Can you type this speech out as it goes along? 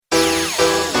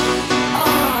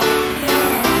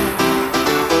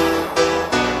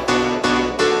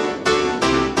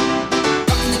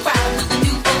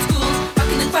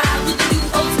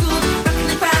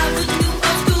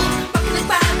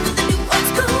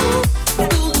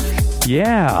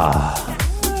Yeah.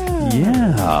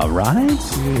 Yeah, right?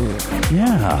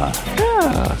 Yeah.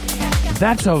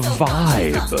 That's a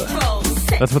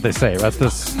vibe. That's what they say. That's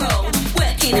this.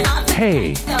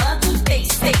 Hey,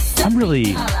 I'm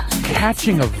really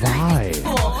catching a vibe.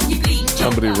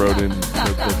 Somebody wrote in the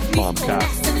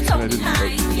Bombcast, and I didn't.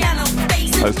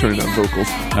 I was turning on vocals.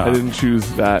 I didn't choose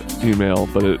that email,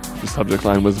 but the subject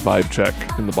line was vibe check,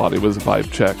 and the body was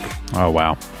vibe check. Oh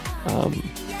wow.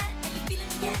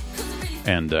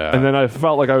 And then I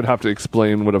felt like I would have to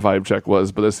explain what a vibe check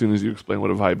was, but as soon as you explain what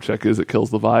a vibe check is, it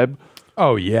kills the vibe.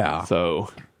 Oh yeah. So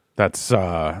that's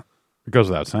it goes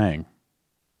without saying.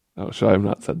 Oh, should I have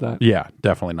not said that? Yeah,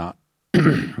 definitely not.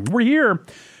 We're here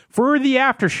for the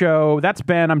after show. That's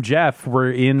Ben. I'm Jeff.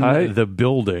 We're in the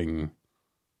building,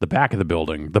 the back of the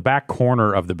building, the back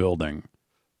corner of the building.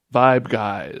 Vibe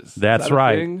guys. That's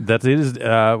right. That is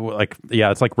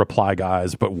it's like Reply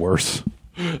Guys, but worse.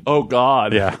 Oh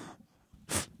God. Yeah.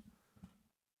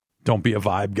 Don't be a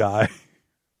vibe guy.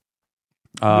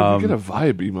 Where did you get a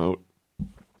vibe emote?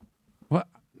 What?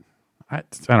 I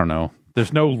don't know.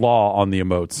 There's no law on the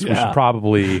emotes. Yeah. We should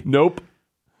probably. Nope.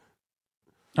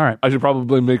 All right. I should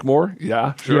probably make more.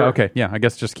 Yeah. Sure. Yeah. Okay. Yeah. I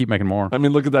guess just keep making more. I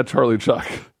mean, look at that Charlie Chuck.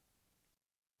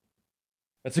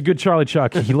 That's a good Charlie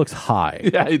Chuck. He looks high.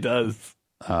 Yeah, he does.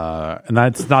 And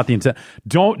that's not the intent.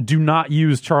 Do not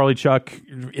use Charlie Chuck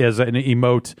as an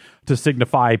emote to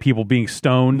signify people being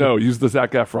stoned. No, use the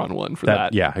Zac Efron one for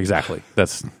that. Yeah, exactly.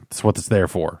 That's what it's there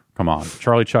for. Come on.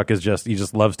 Charlie Chuck he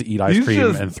just loves to eat ice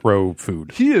cream and throw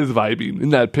food. He is vibing in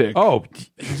that pic. Oh,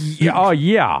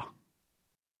 yeah.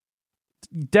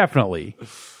 Definitely.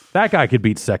 That guy could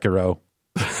beat Sekiro.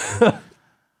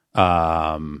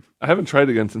 I haven't tried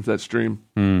again since that stream.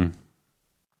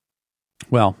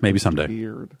 Well, maybe someday.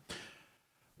 Weird.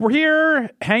 We're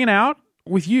here hanging out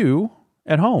with you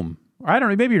at home. I don't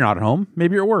know. Maybe you're not at home.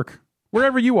 Maybe you're at work.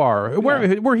 Wherever you are.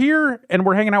 Yeah. We're here and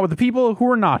we're hanging out with the people who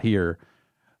are not here.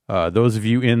 Those of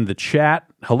you in the chat,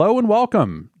 hello and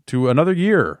welcome to another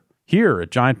year here at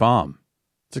Giant Bomb.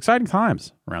 It's exciting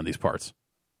times around these parts.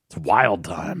 It's wild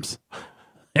times.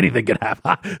 Anything can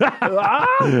happen.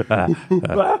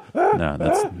 No,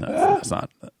 that's not.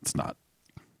 It's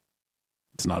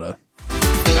not a.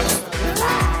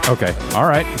 Okay. All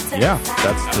right. Yeah.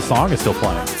 The song is still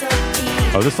playing.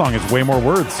 Oh, this song has way more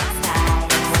words.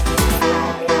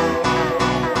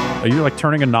 Are you like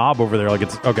turning a knob over there? Like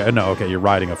it's okay. No. Okay. You're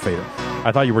riding a fader.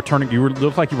 I thought you were turning.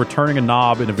 Looked like you were turning a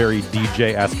knob in a very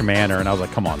DJ-esque manner, and I was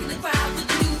like, "Come on, man.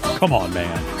 Come on,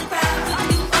 man."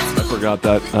 I forgot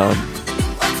that.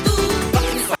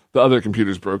 The other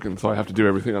computer's broken, so I have to do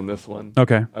everything on this one.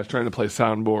 Okay. I was trying to play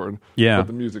soundboard, but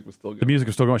the music was still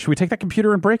going. Should we take that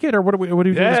computer and break it, or what do we do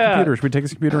with this computer? Should we take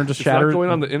this computer and just shatter it? It's not going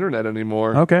on the internet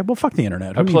anymore. Okay, well, fuck the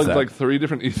internet. I plugged like 3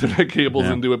 different Ethernet cables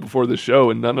into it before the show,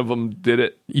 and none of them did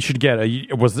it. You should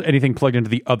was anything plugged into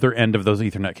the other end of those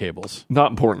Ethernet cables?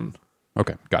 Not important.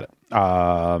 Okay, got it.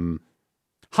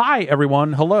 Hi,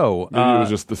 everyone. Hello. Maybe it was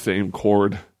just the same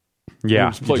cord.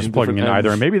 Yeah, just plugging in either,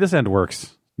 and maybe this end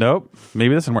works. Nope,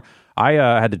 maybe this end works. I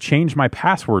had to change my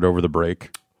password over the break.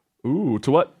 Ooh,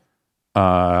 to what?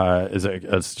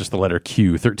 It's just the letter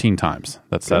Q 13 times.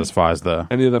 That satisfies the...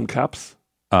 Any of them caps?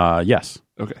 Yes.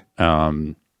 Okay.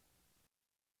 And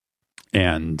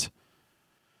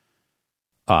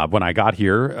when I got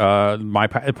here, my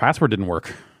password didn't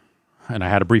work. And I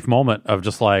had a brief moment of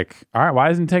just like, all right,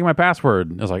 why isn't it taking my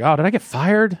password? I was like, oh, did I get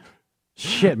fired?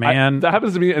 Shit, man. That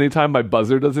happens to me anytime my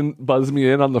buzzer doesn't buzz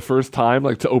me in on the first time,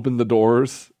 like to open the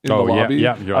doors in the lobby.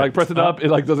 Yeah. I like press it up, it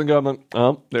like doesn't go. I'm like,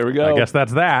 oh, there we go. I guess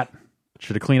that's that.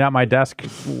 Should have cleaned out my desk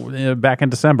back in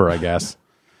December, I guess.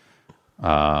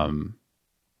 We're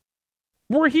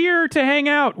here to hang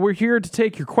out. We're here to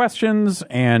take your questions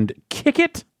and kick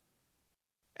it,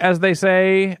 as they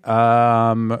say.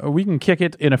 We can kick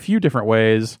it in a few different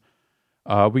ways.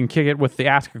 We can kick it with the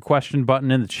Ask a Question button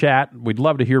in the chat. We'd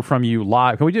love to hear from you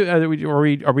live. Can we do?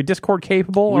 Are we Discord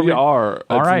capable? We are.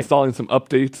 All right. Installing some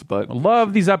updates, but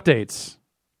love these updates.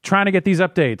 Trying to get these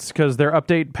updates because their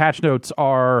update patch notes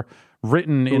are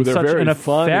written in such an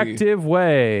effective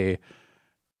way.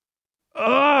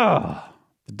 Ugh.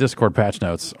 The Discord patch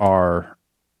notes are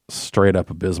straight up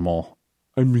abysmal.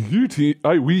 We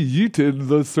yeeted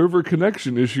the server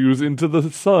connection issues into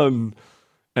the sun,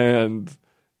 and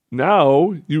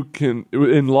now you can,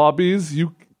 in lobbies,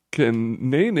 you can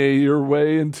nay your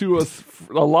way into a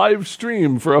live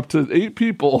stream for up to 8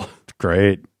 people.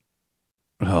 Great.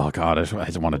 Oh, God, I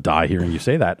just want to die hearing you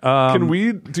say that. Can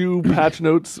we do patch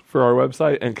notes for our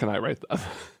website, and can I write them?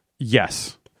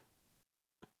 Yes.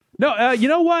 No, you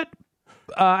know what?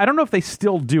 I don't know if they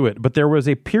still do it, but there was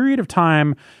a period of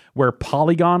time where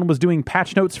Polygon was doing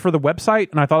patch notes for the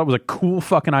website, and I thought it was a cool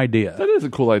fucking idea. That is a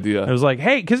cool idea. It was like,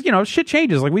 hey, because shit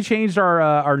changes. Like we changed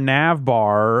our nav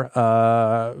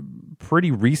bar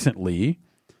pretty recently,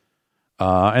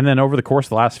 and then over the course of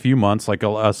the last few months, like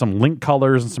some link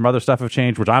colors and some other stuff have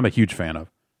changed, which I'm a huge fan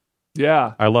of.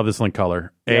 Yeah, I love this link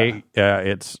color.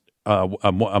 It's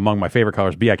among my favorite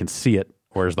colors. B, I can see it,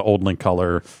 whereas the old link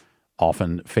color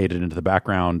often faded into the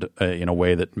background in a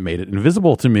way that made it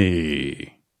invisible to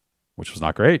me, which was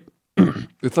not great.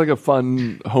 It's like a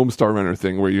fun Homestar Runner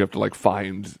thing where you have to like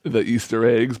find the Easter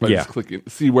eggs by just clicking,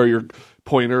 see where your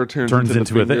pointer turns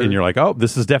into it, and you're like, oh,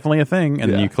 this is definitely a thing,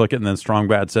 and then you click it, and then Strong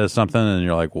Bad says something, and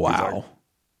you're like, wow.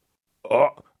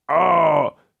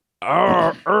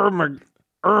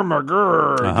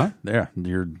 Ermagerd. Yeah,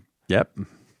 yep.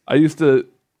 I used to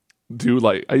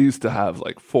have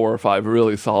like 4 or 5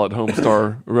 really solid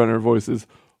Homestar Runner voices.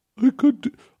 I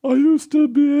could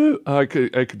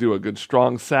do a good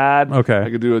strong sad. Okay. I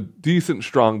could do a decent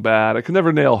strong bad. I could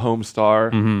never nail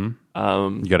Homestar.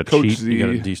 You got a Coach cheat. Z. You got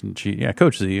a decent cheat. Yeah,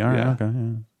 Coach Z. All right. Yeah. Okay.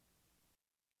 Yeah.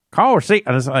 Coach Z.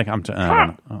 And it's like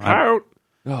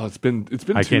it's been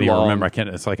I too can't even long. remember.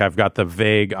 It's like I've got the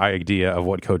vague idea of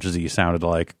what Coach Z sounded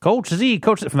like. Coach Z,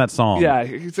 Coach from that song. Yeah,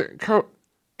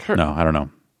 No, I don't know.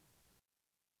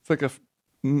 it's like a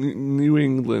New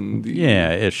England.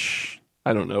 Yeah, ish.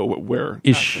 I don't know where.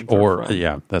 Ish accents are or from.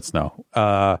 yeah, that's no.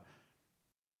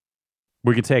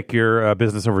 We can take your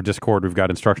business over Discord. We've got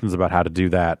instructions about how to do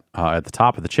that at the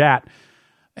top of the chat,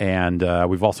 and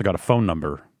we've also got a phone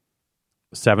number,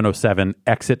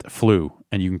 707-EXIT-FLU,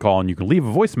 and you can call and you can leave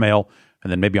a voicemail,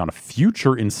 and then maybe on a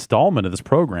future installment of this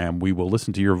program, we will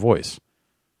listen to your voice.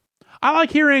 I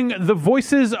like hearing the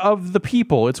voices of the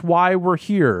people. It's why we're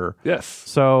here. Yes.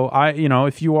 So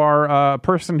if you are a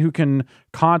person who can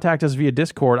contact us via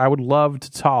Discord, I would love to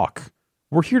talk.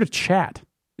 We're here to chat.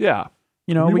 Yeah.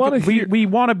 We want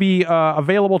to be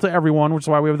available to everyone, which is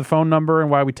why we have the phone number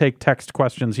and why we take text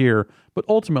questions here. But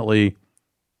ultimately,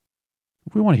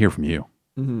 we want to hear from you.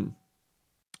 Mm-hmm.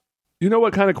 You know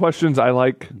what kind of questions I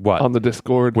like on the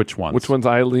Discord? Which ones? Which ones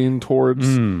I lean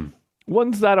towards?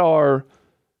 Ones that are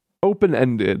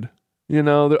open-ended. A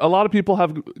lot of people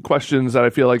have questions that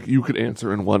I feel like you could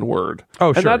answer in one word.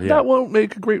 Oh, sure. And that won't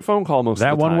make a great phone call most of the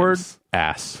time. That one word?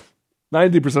 Ass.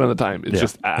 90% of the time, it's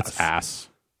just ass. It's ass.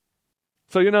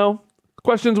 So,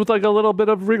 questions with like a little bit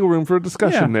of wriggle room for a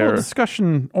discussion there.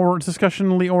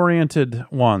 Discussionally oriented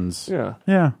ones. Yeah.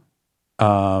 Yeah.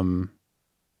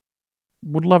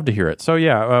 Would love to hear it. So,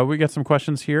 we got some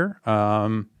questions here. OG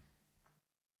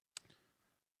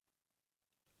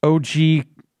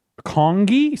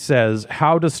Kongi says,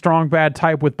 how does Strong Bad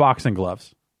type with boxing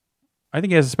gloves? I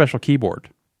think he has a special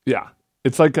keyboard. Yeah.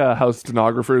 It's like how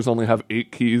stenographers only have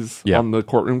 8 keys on the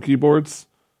courtroom keyboards.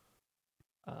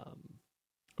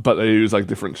 But they use like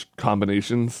different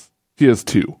combinations. He has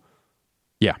 2.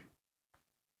 Yeah.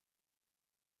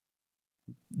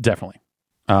 Definitely.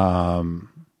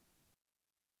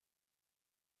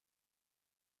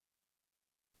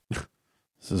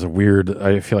 This is a weird,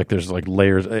 I feel like there's like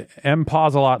layers. M.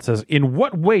 Pazalot says, in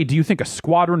what way do you think a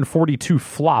Squadron 42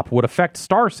 flop would affect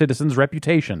Star Citizen's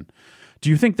reputation?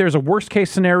 Do you think there's a worst case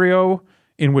scenario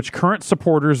in which current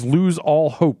supporters lose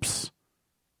all hopes?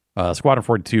 Squadron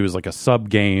 42 is like a sub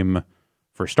game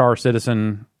for Star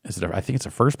Citizen. I think it's a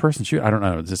first person shoot. I don't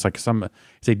know. It's just like it's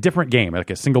a different game,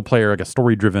 like a single player, like a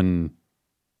story driven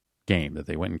game that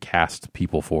they went and cast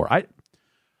people for.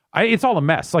 It's all a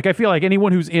mess. Like I feel like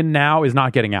anyone who's in now is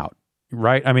not getting out,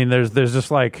 right? I mean, there's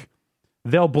just like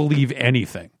they'll believe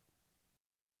anything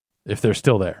if they're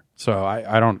still there. So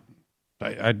I don't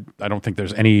think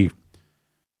there's any.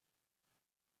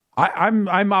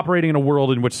 I'm operating in a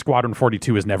world in which Squadron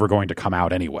 42 is never going to come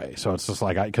out anyway. So it's just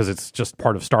like because it's just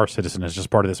part of Star Citizen. It's just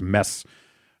part of this mess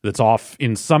that's off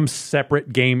in some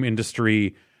separate game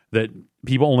industry that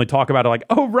people only talk about it like,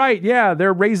 oh, right, yeah,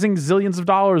 they're raising zillions of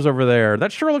dollars over there.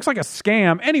 That sure looks like a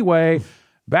scam. Anyway,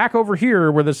 back over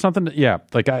here where there's something,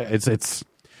 it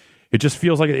just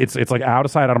feels like it's like out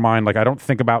of sight, out of mind. Like I don't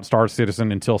think about Star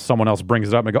Citizen until someone else brings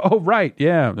it up and I go, oh, right,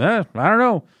 yeah, I don't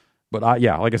know. But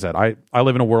like I said, I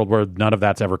live in a world where none of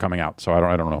that's ever coming out. So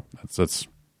I don't know. That's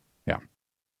yeah.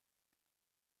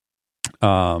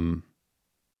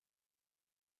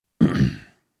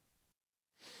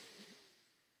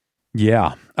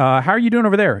 Yeah. How are you doing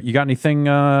over there? You got anything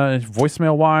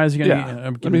voicemail wise?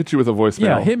 Let me hit you with a voicemail.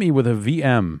 Yeah, hit me with a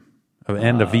VM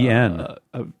and a VN.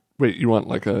 Wait, you want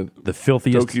like the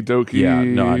filthiest Doki Doki? Yeah,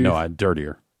 no,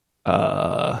 dirtier.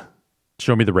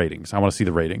 Show me the ratings. I want to see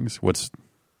the ratings.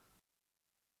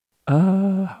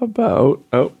 How about...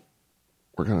 Oh,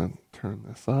 we're going to turn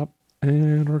this up,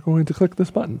 and we're going to click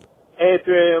this button. Hey,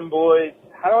 3 a.m. boys.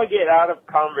 How do I get out of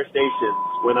conversations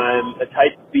when I'm a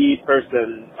type B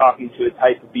person talking to a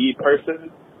type B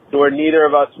person, to where neither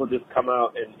of us will just come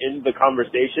out and end the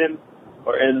conversation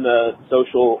or in the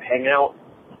social hangout?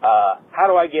 How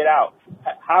do I get out?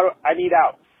 I need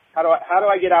out. How do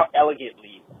I get out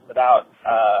elegantly without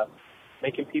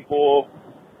making people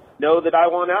know that I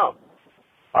want out?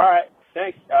 All right,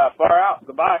 thanks. Far out.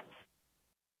 Goodbye.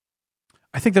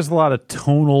 I think there's a lot of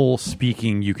tonal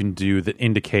speaking you can do that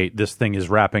indicate this thing is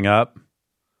wrapping up.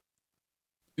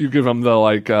 You give them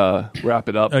the, wrap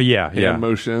it up hand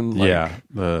motion.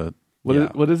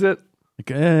 What is it? Like,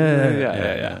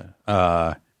 yeah.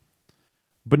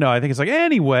 But no, I think it's like,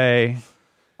 anyway,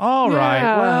 all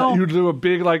right, well. You do a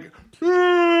big, okay,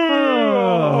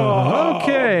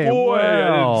 boy,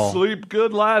 I well. didn't sleep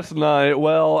good last night.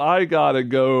 Well, I gotta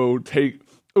go take...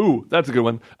 Ooh, that's a good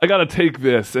one. I gotta take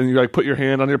this, and you put your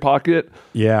hand on your pocket,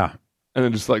 Yeah. and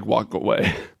then just walk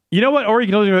away. You know what? Or you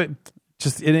can also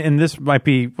just, and this might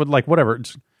be whatever.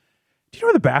 Do you know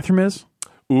where the bathroom is?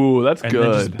 Ooh, that's And good.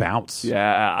 then just bounce.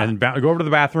 Yeah, And go over to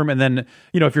the bathroom, and then,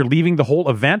 if you're leaving the whole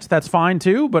event, that's fine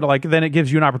too. But then it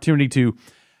gives you an opportunity to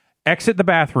exit the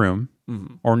bathroom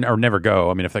or never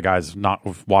go. I mean, if the guy's not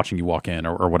watching you walk in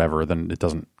or whatever, then it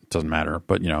doesn't matter.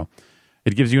 But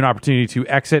it gives you an opportunity to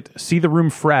exit, see the room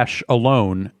fresh,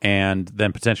 alone, and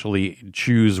then potentially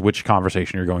choose which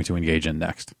conversation you're going to engage in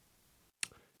next.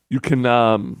 you can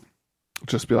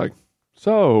just be like,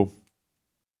 so,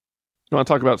 you want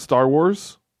to talk about Star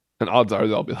Wars? And odds are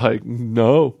they'll be like,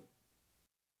 no.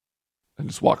 And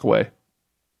just walk away.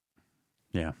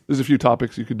 Yeah. There's a few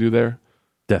topics you could do there.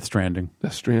 Death Stranding.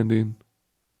 Death Stranding.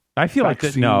 I feel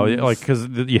Vaccines.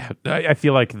 I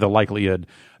feel like the likelihood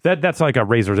that's like a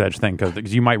razor's edge thing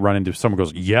because you might run into someone who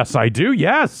goes, yes, I do,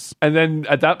 yes. And then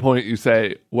at that point you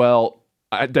say, well,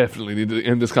 I definitely need to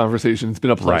end this conversation. It's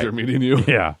been a pleasure meeting you.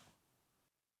 Yeah.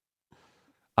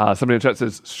 Somebody in the chat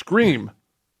says, scream.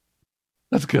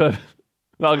 That's good.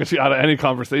 That'll get you out of any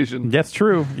conversation. That's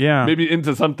true. Yeah. Maybe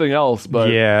into something else, but...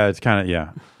 Yeah, it's kind of,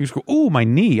 yeah. You just go, ooh, my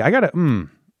knee. I got to, I'm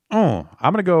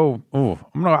going to go, I'm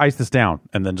going to ice this down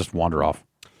and then just wander off.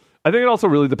 I think it also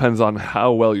really depends on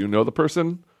how well you know the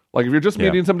person. Like, if you're just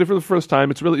meeting somebody for the first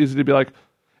time, it's really easy to be like,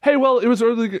 hey, well, it was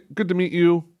really good to meet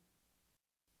you.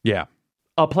 Yeah.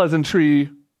 A pleasantry,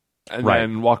 and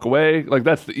then walk away. Like,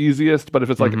 that's the easiest. But if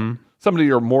it's like somebody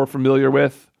you're more familiar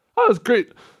with, oh, it's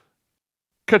great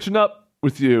catching up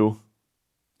with you.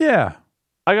 Yeah.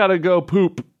 I got to go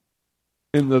poop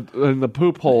in the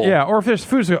poop hole. Yeah, or if there's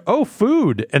food, so go,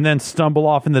 food, and then stumble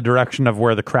off in the direction of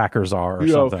where the crackers are or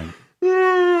something.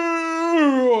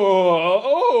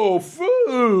 Oh,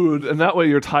 food. And that way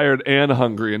you're tired and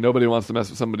hungry, and nobody wants to mess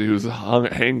with somebody who's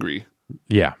hangry.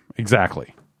 Yeah,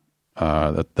 exactly.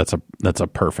 That's a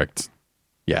perfect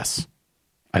yes.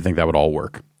 I think that would all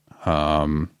work.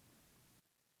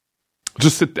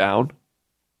 Just sit down.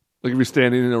 Like if you're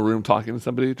standing in a room talking to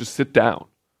somebody, just sit down.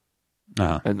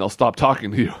 And they'll stop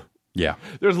talking to you. Yeah.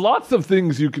 There's lots of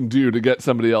things you can do to get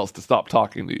somebody else to stop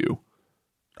talking to you.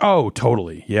 Oh,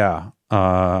 totally. Yeah.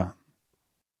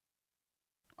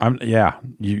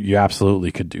 You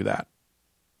absolutely could do that.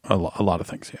 A lot of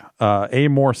things, yeah.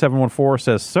 Amore714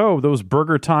 says, so those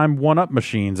Burger Time 1-Up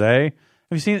machines, eh? Have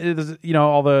you seen,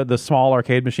 all the small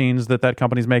arcade machines that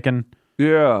company's making?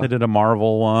 Yeah. They did a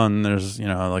Marvel one. There's,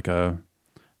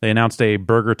 they announced a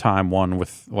Burger Time one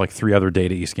with 3 other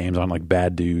Data East games on,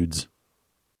 Bad Dudes.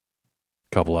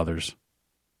 A couple others.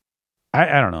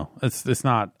 I don't know. It's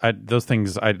not, those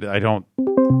things, I don't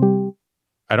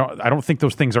think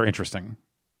those things are interesting.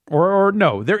 Or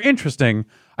no, they're interesting.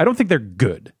 I don't think they're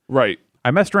good. Right.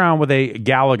 I messed around with a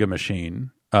Galaga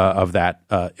machine of that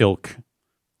ilk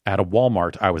at a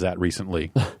Walmart I was at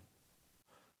recently.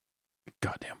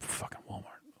 Goddamn fucking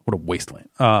Walmart. What a wasteland.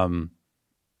 And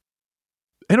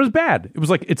it was bad. It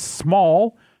was it's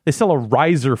small. They sell a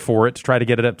riser for it to try to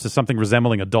get it up to something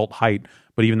resembling adult height,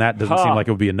 but even that doesn't seem like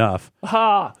it would be enough.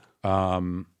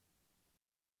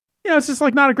 It's just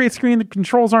not a great screen. The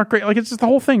controls aren't great. It's just the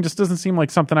whole thing just doesn't seem like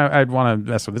something I'd want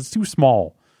to mess with. It's too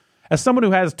small. As someone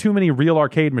who has too many real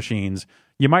arcade machines,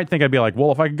 you might think I'd be like,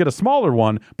 well, if I could get a smaller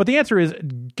one, but the answer is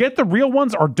get the real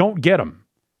ones or don't get them.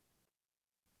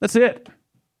 That's it.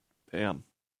 Damn.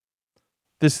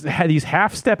 These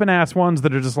half-stepping ass ones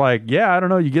that are just I don't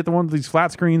know, you get the ones with these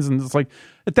flat screens, and it's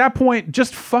at that point,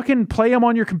 just fucking play them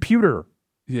on your computer.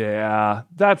 Yeah,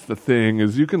 that's the thing,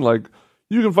 is you can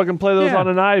fucking play those on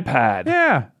an iPad.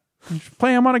 Yeah. Just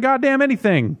play them on a goddamn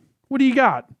anything. What do you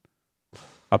got?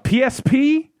 A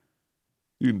PSP?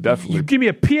 You can definitely. You give me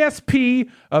a PSP,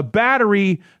 a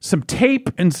battery, some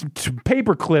tape, and some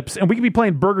paper clips, and we can be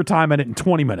playing Burger Time in it in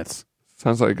 20 minutes.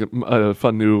 Sounds like a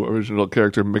fun new original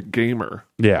character, McGamer.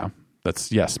 Yeah,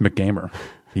 yes, McGamer.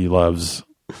 He loves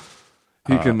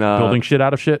He can building shit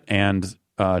out of shit and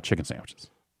chicken sandwiches.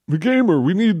 McGamer,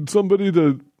 we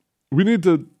need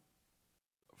to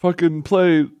fucking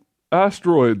play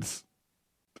Asteroids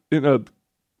in a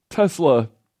Tesla.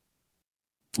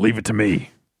 Leave it to me.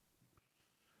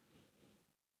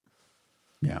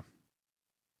 Yeah.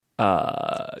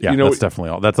 Yeah, that's definitely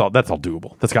all. That's all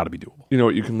doable. That's got to be doable. You know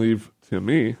what you can leave to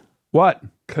me? What?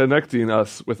 Connecting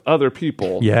us with other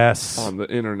people. Yes. On the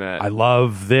internet. I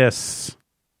love this.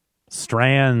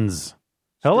 Strands.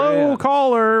 Hello,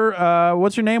 caller.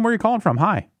 What's your name? Where are you calling from?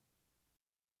 Hi.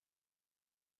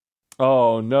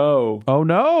 Oh, no. Oh,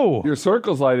 no. Your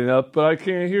circle's lighting up, but I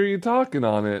can't hear you talking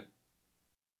on it.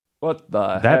 What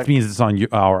the heck? That means it's on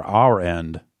our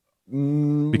end.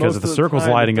 Because if the circle's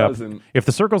lighting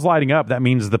up, that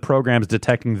means the program's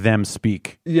detecting them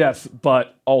speak. Yes,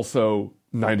 but also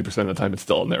 90% of the time it's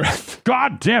still on their end.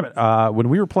 God damn it. When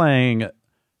we were playing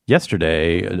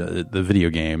yesterday, the video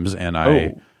games, and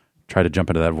I tried to jump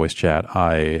into that voice chat,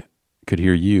 I could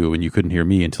hear you and you couldn't hear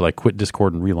me until I quit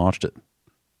Discord and relaunched it.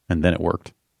 And then it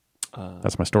worked.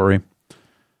 That's my story.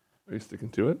 Are you sticking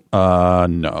to it?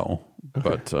 No. Okay.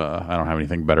 But I don't have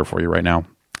anything better for you right now.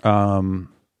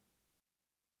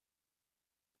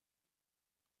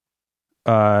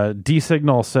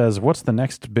 D-Signal says, what's the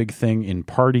next big thing in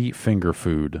party finger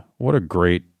food? What a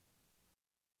great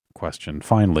question.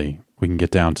 Finally, we can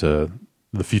get down to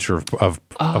the future of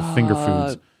finger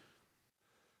foods.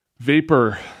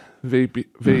 Vape.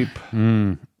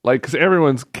 Like, because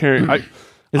everyone's carrying...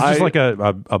 It's just like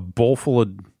a bowl full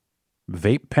of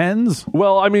vape pens?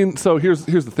 Well, I mean, so here's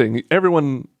the thing.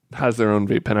 Everyone has their own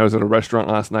vape pen. I was at a restaurant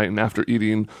last night, and after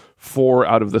eating, 4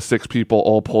 out of the 6 people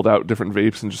all pulled out different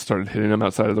vapes and just started hitting them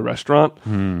outside of the restaurant.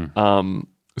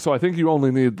 So I think you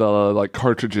only need the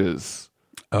cartridges.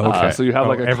 Okay. So you have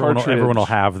a cartridge. Everyone will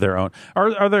have their own.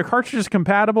 Are there cartridges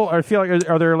compatible? I feel like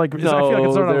are there like? No, I feel like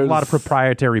it's sort of a lot of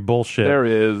proprietary bullshit. There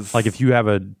is. Like if you have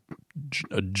a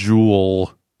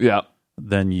Juul,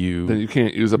 then you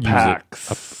can't use a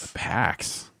PAX. A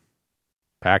PAX.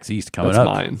 PAX East coming up. That's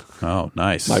mine. Oh,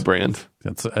 nice. My brand.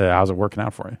 That's how's it working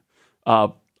out for you?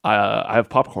 I have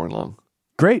popcorn lung.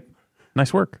 Great.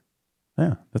 Nice work.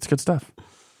 Yeah, that's good stuff.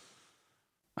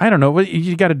 I don't know.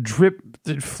 You got to drip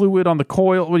fluid on the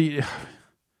coil. What do you?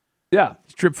 Yeah,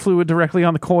 drip fluid directly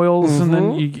on the coils, and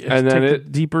then you take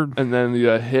it deeper. And then you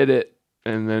hit it,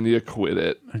 and then you quit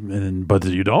it. But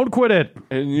you don't quit it.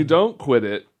 And you don't quit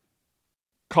it.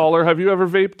 Caller, have you ever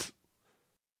vaped?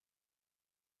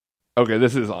 Okay,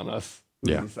 this is on us.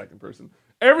 This is the second person.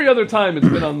 Every other time it's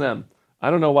been on them. I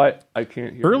don't know why I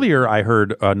can't hear. Earlier, I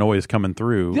heard a noise coming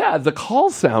through. Yeah, the call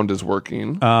sound is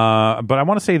working. But I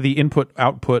want to say the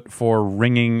input-output for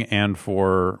ringing and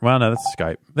for... Well, no, that's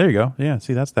Skype. There you go. Yeah,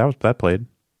 see, that played.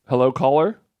 Hello,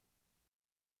 caller?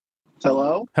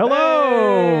 Hello?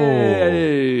 Hello!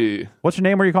 Hey! What's your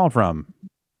name? Where are you calling from?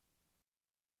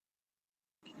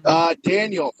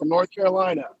 Daniel from North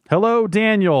Carolina. Hello,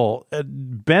 Daniel.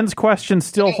 Ben's question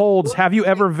still holds. Have you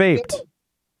ever vaped?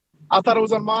 I thought it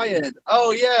was on my end.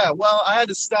 Oh, yeah. Well, I had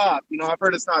to stop. I've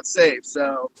heard it's not safe,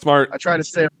 so smart. I try to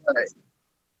stay away.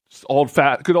 Just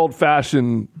good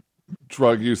old-fashioned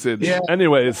drug usage. Yeah.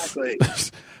 Anyways.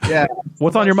 Exactly. Yeah.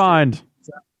 What's on your mind?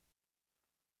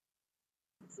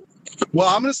 Well,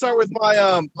 I'm going to start with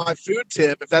my my food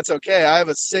tip, if that's okay. I have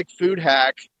a sick food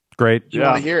hack. Great. You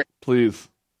want to hear it? Please.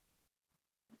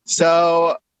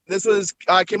 So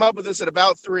I came up with this at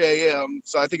about 3 a.m.,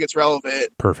 so I think it's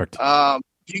relevant. Perfect.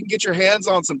 You can get your hands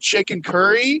on some chicken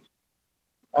curry,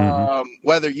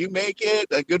 whether you make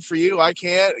it, good for you. I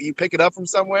can't. You pick it up from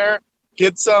somewhere.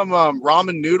 Get some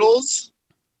ramen noodles,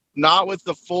 not with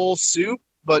the full soup,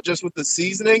 but just with the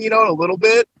seasoning, a little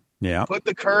bit. Yeah. Put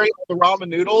the curry on the ramen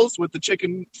noodles with the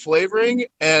chicken flavoring,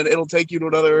 and it'll take you to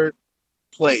another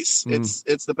place.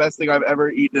 It's the best thing I've ever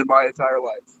eaten in my entire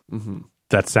life.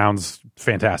 That sounds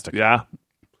fantastic.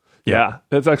 Yeah,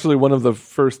 that's actually one of the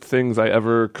first things I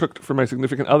ever cooked for my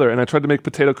significant other, and I tried to make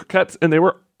potato croquettes, and they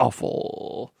were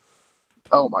awful.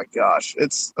 Oh my gosh,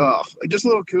 it's just a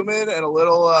little cumin and a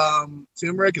little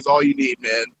turmeric is all you need,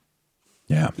 man.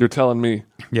 Yeah, you're telling me.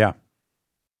 Yeah.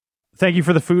 Thank you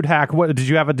for the food hack. What did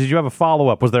you have a follow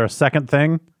up? Was there a second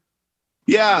thing?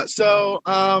 Yeah. So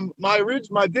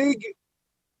my big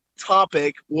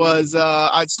topic was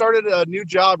I'd started a new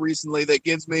job recently that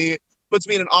puts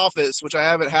me in an office, which I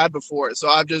haven't had before. So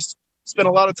I've just spent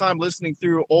a lot of time listening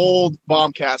through old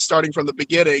Bombcast, starting from the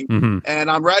beginning, and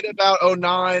I'm right about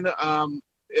 09.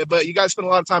 But you guys spent a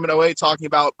lot of time in 08 talking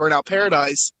about Burnout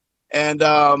Paradise, and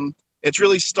it's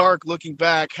really stark looking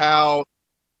back how,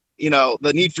 you know,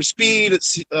 the Need for Speed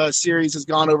series has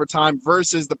gone over time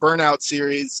versus the Burnout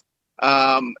series,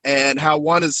 and how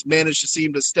one has managed to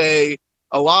seem to stay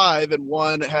alive and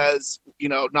one has, you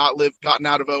know, not gotten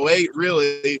out of 08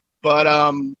 really. But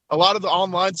a lot of the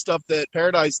online stuff that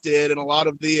Paradise did and a lot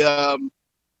of the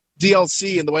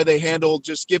DLC and the way they handled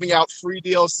just giving out free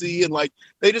DLC and like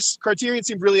Criterion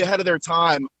seemed really ahead of their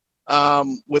time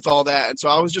with all that. And so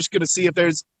I was just going to see if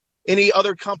there's any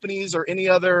other companies or any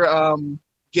other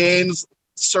games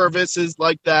services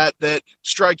like that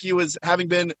strike you as having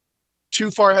been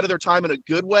too far ahead of their time in a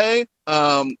good way.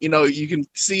 You know, you can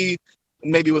see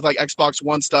maybe with like Xbox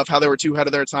One stuff how they were too ahead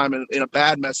of their time in a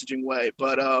bad messaging way.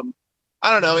 But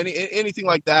I don't know, anything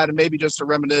like that, and maybe just to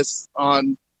reminisce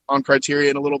on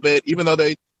Criterion a little bit, even though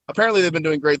they've been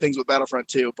doing great things with Battlefront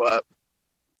 2. But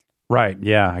right,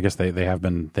 yeah, I guess they have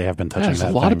been touching that.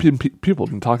 A lot of people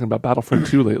have been talking about Battlefront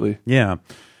 2 lately. Yeah,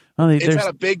 well, it's had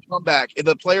a big comeback.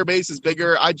 The player base is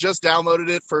bigger. I just downloaded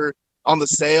it on the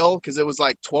sale because it was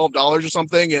like $12 or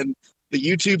something, and the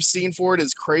YouTube scene for it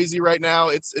is crazy right now.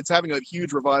 It's having a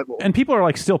huge revival, and people are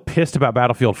like still pissed about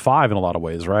Battlefield 5 in a lot of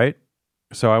ways, right?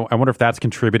 So I wonder if that's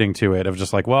contributing to it, of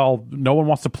just like, well, no one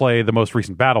wants to play the most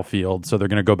recent Battlefield, so they're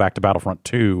going to go back to Battlefront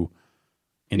 2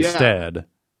 instead,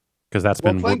 because that's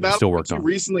been still worked on.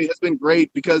 Recently has been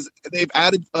great because they've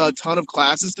added a ton of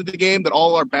classes to the game that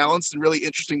all are balanced in really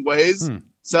interesting ways.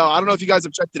 So I don't know if you guys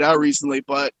have checked it out recently,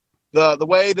 but the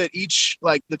way that each,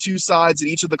 like the two sides and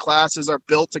each of the classes are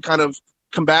built to kind of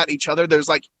combat each other. There's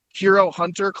like hero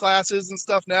hunter classes and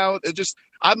stuff now.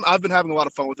 I've been having a lot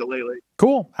of fun with it lately.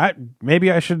 Cool.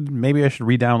 Maybe I should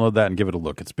re-download that and give it a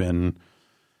look. It's been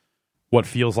what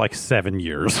feels like 7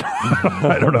 years.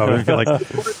 I don't know. I feel like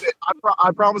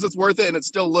I promise it's worth it, and it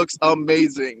still looks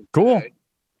amazing. Cool. Okay.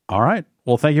 All right.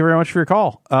 Well, thank you very much for your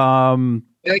call.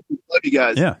 Thank you. Love you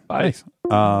guys. Yeah. Bye. Thanks.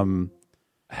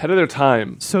 Ahead of their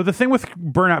time. So the thing with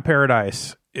Burnout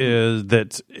Paradise is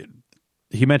that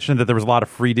he mentioned that there was a lot of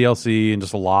free DLC and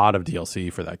just a lot of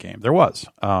DLC for that game. There was.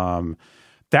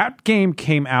 That game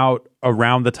came out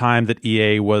around the time that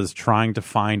EA was trying to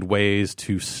find ways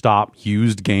to stop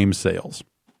used game sales.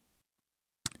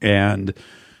 And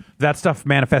that stuff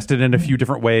manifested in a few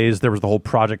different ways. There was the whole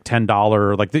Project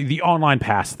 $10, like the online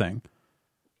pass thing.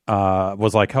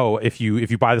 Was like, oh, if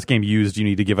you buy this game used, you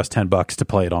need to give us $10 to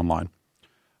play it online.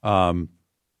 One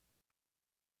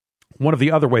of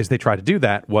the other ways they tried to do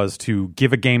that was to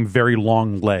give a game very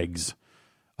long legs.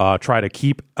 Try to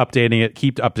keep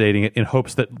updating it in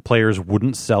hopes that players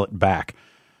wouldn't sell it back.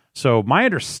 So my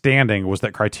understanding was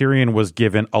that Criterion was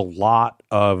given a lot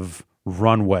of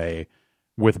runway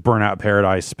with Burnout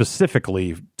Paradise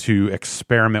specifically to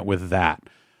experiment with that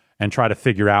and try to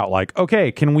figure out, like,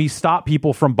 okay, can we stop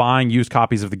people from buying used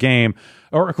copies of the game,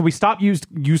 or can we stop used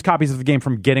copies of the game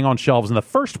from getting on shelves in the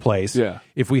first place? Yeah.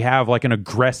 If we have like an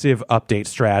aggressive update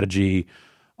strategy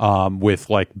with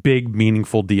like big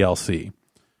meaningful DLC.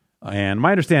 And my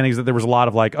understanding is that there was a lot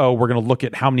of like, oh, we're going to look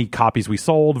at how many copies we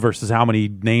sold versus how many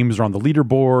names are on the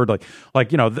leaderboard,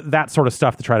 like you know, that sort of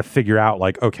stuff to try to figure out,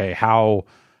 like, okay, how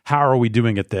are we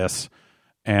doing at this?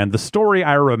 And the story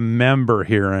I remember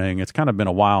hearing, it's kind of been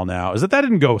a while now, is that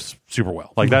didn't go super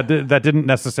well. Like that didn't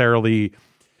necessarily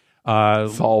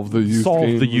solve the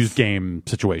used game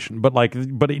situation, but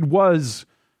it was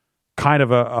kind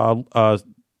of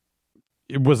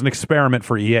it was an experiment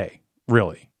for EA,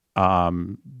 really.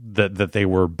 That they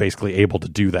were basically able to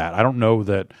do that. I don't know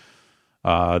that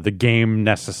the game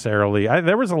necessarily.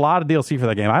 There was a lot of DLC for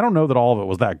that game. I don't know that all of it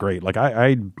was that great. Like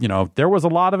I there was a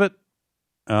lot of it.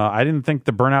 I didn't think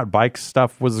the Burnout Bike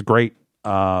stuff was great.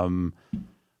 I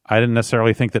didn't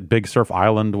necessarily think that Big Surf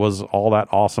Island was all that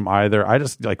awesome either. I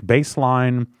just like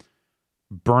baseline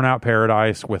Burnout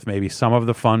Paradise with maybe some of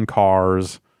the fun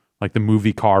cars, like the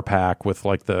movie car pack with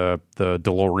like the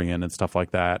DeLorean and stuff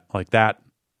like that. Like that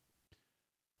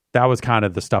was kind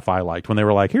of the stuff I liked when they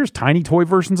were like, here's tiny toy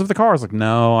versions of the cars. Like,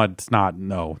 no, it's not.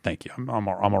 No, thank you. I'm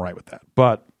all right with that.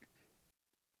 But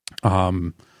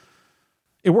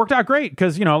it worked out great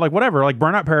because, you know, like whatever, like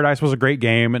Burnout Paradise was a great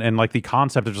game. And like the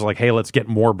concept of just like, hey, let's get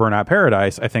more Burnout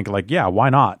Paradise. I think like, yeah, why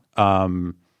not?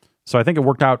 So I think it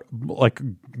worked out like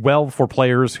well for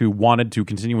players who wanted to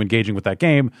continue engaging with that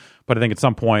game. But I think at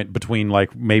some point between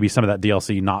like maybe some of that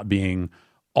DLC not being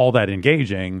all that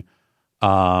engaging,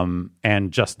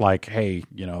 and just like, hey,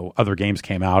 you know, other games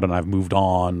came out and I've moved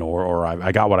on, or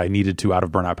I got what I needed to out of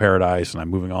Burnout Paradise and I'm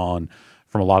moving on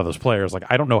from a lot of those players. Like,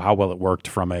 I don't know how well it worked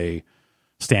from a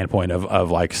standpoint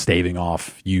of like staving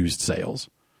off used sales.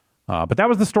 But that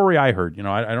was the story I heard. You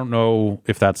know, I don't know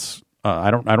if that's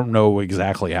I don't know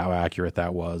exactly how accurate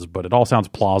that was, but it all sounds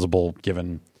plausible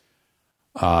given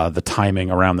the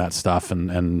timing around that stuff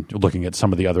and looking at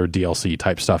some of the other DLC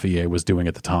type stuff EA was doing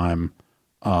at the time.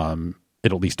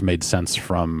 It at least made sense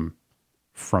from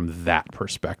that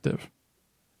perspective.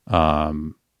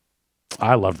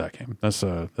 I love that game. That's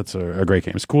a great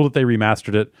game. It's cool that they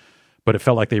remastered it, but it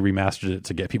felt like they remastered it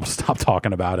to get people to stop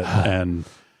talking about it, and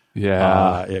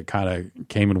it kind of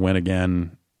came and went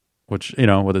again. Which, you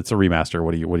know, it's a remaster.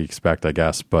 What do you expect? I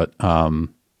guess, but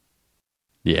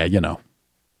yeah, you know.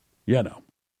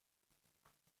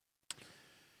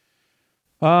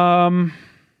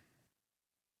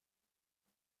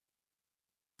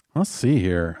 Let's see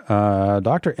here.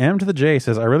 Dr. M to the J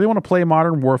says, I really want to play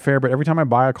Modern Warfare, but every time I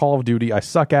buy a Call of Duty, I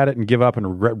suck at it and give up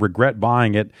and regret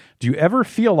buying it. Do you ever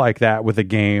feel like that with a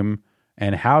game,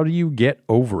 and how do you get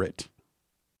over it?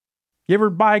 You ever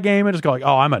buy a game and just go like,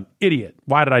 oh, I'm an idiot.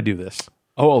 Why did I do this?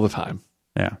 Oh, all the time.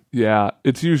 Yeah. Yeah.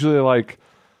 It's usually like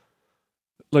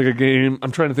a game.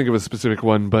 I'm trying to think of a specific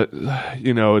one, but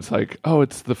you know, it's like, oh,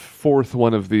 it's the fourth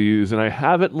one of these, and I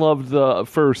haven't loved the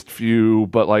first few,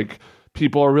 but like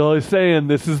people are really saying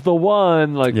this is the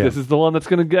one, like this is the one that's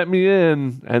going to get me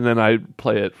in, and then I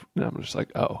play it, and I'm just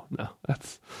like, oh no,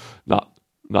 that's not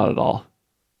at all.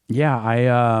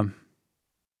 Yeah,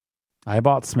 I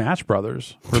bought Smash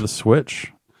Brothers for the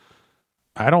Switch.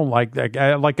 I don't like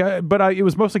that. But it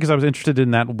was mostly because I was interested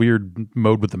in that weird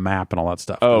mode with the map and all that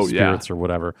stuff. Oh, spirits or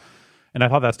whatever. And I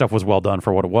thought that stuff was well done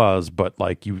for what it was. But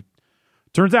like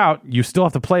turns out you still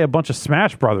have to play a bunch of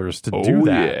Smash Brothers to do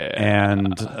that. Yeah.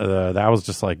 And that was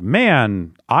just like,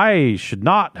 man, I should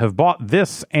not have bought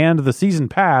this and the season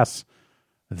pass.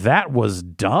 That was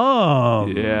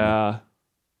dumb. Yeah.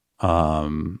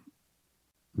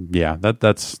 Yeah,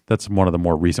 that's one of the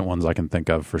more recent ones I can think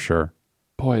of for sure.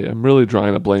 Boy, I'm really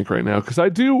drawing a blank right now, because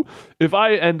if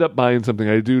I end up buying something,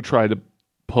 I do try to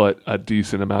put a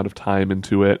decent amount of time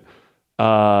into it.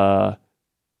 I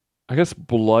guess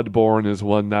Bloodborne is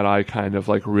one that I kind of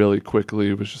like really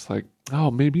quickly was just like, oh,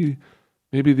 maybe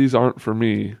these aren't for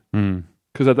me.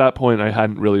 Because at that point I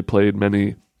hadn't really played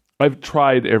many. I've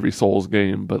tried every Souls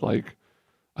game, but like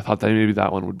I thought that maybe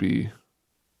that one would be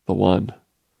the one.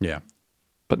 Yeah.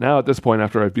 But now at this point,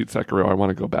 after I've beat Sekiro, I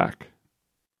want to go back.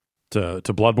 To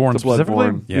Bloodborne specifically?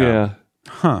 Bloodborne. Yeah.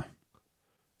 Huh.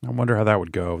 I wonder how that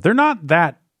would go. They're not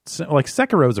that... Like,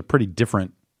 Sekiro is a pretty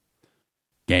different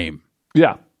game.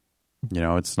 Yeah. You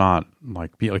know, it's not...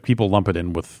 Like people lump it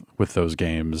in with those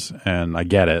games, and I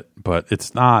get it, but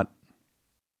it's not...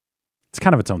 It's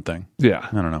kind of its own thing. Yeah.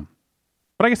 I don't know.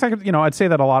 But I guess I'd say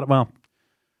that a lot... Well,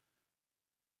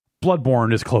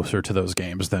 Bloodborne is closer to those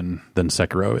games than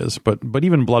Sekiro is, but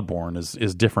even Bloodborne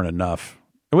is different enough.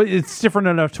 It's different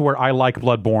enough to where I like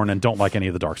Bloodborne and don't like any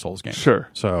of the Dark Souls games. Sure.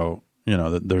 So, you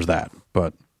know, there's that.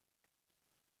 But,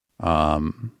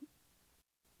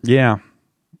 yeah,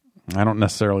 I don't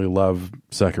necessarily love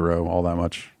Sekiro all that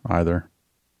much either.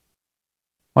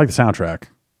 I like the soundtrack.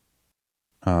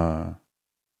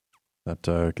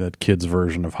 That kids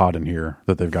version of Hot in Here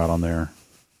that they've got on there.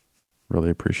 Really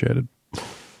appreciated.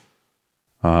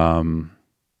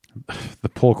 The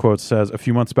pull quote says, a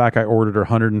few months back I ordered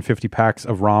 150 packs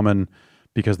of ramen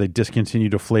because they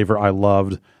discontinued a flavor I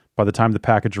loved. By the time the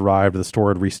package arrived, the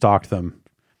store had restocked them.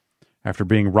 After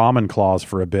being ramen claws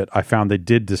for a bit, I found they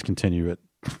did discontinue it.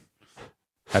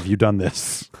 Have you done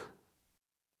this?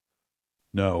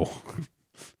 No.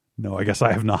 No, I guess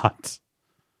I have not.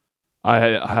 I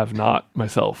have not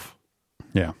myself.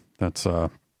 Yeah, it's a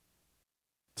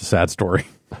sad story.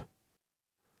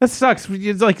 That sucks.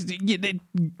 It's like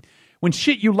when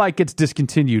shit you like gets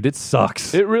discontinued, it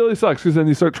sucks. It really sucks, because then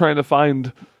you start trying to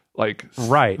find like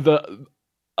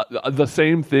the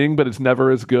same thing, but it's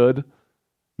never as good.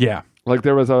 Yeah. Like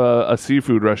there was a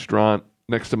seafood restaurant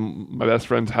next to my best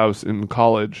friend's house in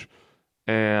college,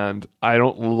 and I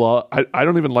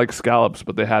don't even like scallops,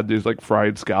 but they had these like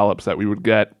fried scallops that we would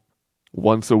get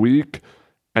once a week.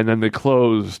 And then they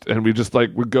closed, and we just like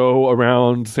would go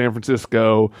around San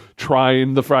Francisco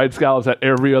trying the fried scallops at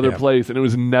every other place, and it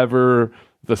was never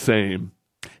the same.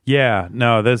 Yeah,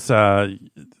 no,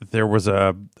 there was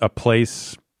a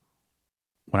place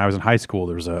when I was in high school.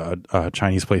 There was a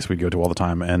Chinese place we'd go to all the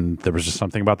time, and there was just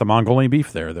something about the Mongolian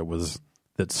beef there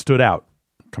that stood out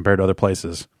compared to other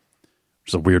places, which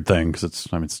is a weird thing because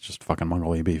it's just fucking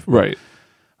Mongolian beef, right?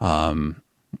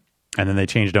 And then they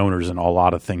changed owners, and a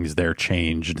lot of things there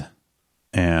changed.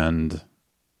 And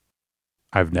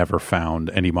I've never found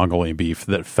any Mongolian beef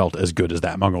that felt as good as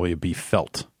that Mongolian beef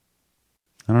felt.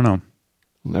 I don't know.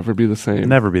 Never be the same.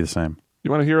 Never be the same.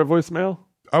 You want to hear a voicemail?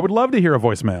 I would love to hear a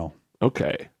voicemail.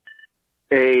 Okay.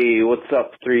 Hey, what's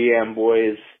up, 3am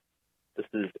boys? This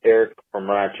is Eric from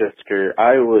Rochester.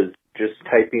 I was just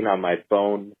typing on my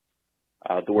phone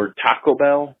the word Taco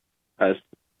Bell. I was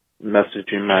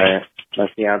messaging my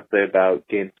fiance about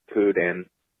getting food, and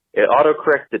it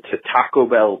autocorrected to Taco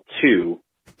Bell 2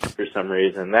 for some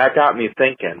reason. That got me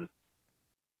thinking,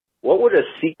 what would a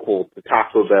sequel to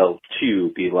Taco Bell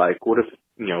 2 be like? What if,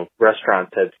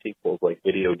 restaurants had sequels like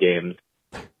video games?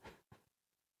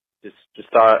 Just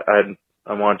thought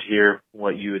I wanted to hear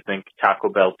what you would think Taco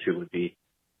Bell 2 would be.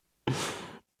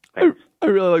 Thanks. I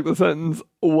really like the sentence,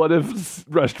 what if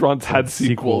restaurants had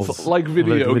sequels like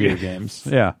video games?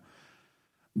 Yeah.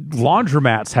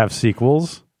 Laundromats have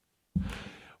sequels. There's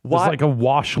like a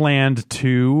Washland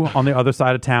 2 on the other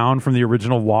side of town from the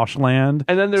original Washland.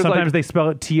 And then there's sometimes they spell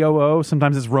it TOO,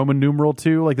 sometimes it's Roman numeral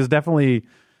 2. Like there's definitely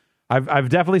I've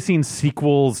definitely seen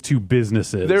sequels to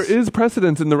businesses. There is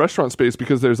precedence in the restaurant space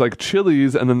because there's like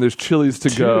Chili's and then there's Chili's to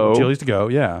go. Chili's to go,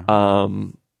 yeah.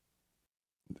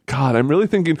 God, I'm really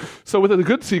thinking. So with a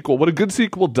good sequel, what a good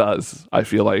sequel does, I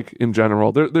feel like in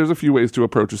general, there's a few ways to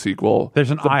approach a sequel.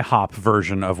 There's an IHOP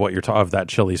version of what you're of that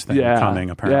Chili's thing coming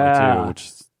apparently too,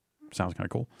 which sounds kind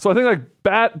of cool. So I think like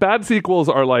bad sequels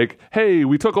are like, hey,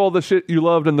 we took all the shit you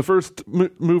loved in the first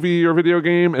movie or video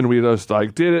game and we just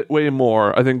like did it way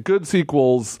more. I think good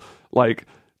sequels like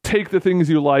take the things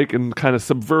you like and kind of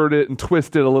subvert it and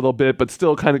twist it a little bit, but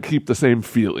still kind of keep the same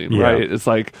feeling, right? It's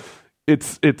like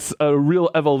it's a real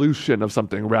evolution of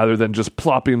something rather than just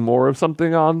plopping more of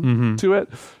something on to it.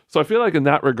 So I feel like in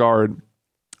that regard,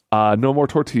 no more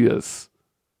tortillas.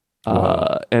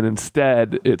 And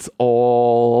instead, it's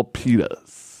all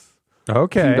pitas.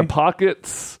 Okay. Pita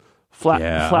pockets,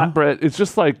 flatbread. It's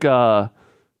just like, a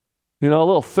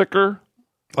little thicker.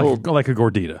 Like a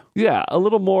gordita. Yeah, a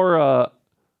little more,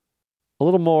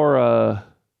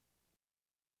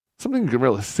 something you can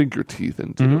really sink your teeth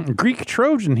into. Mm-hmm. Greek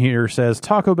Trojan here says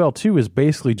Taco Bell 2 is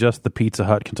basically just the Pizza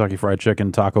Hut, Kentucky Fried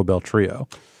Chicken, Taco Bell trio.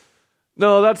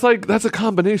 No, that's a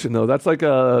combination though. That's like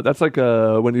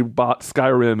when you bought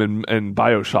Skyrim and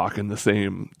BioShock in the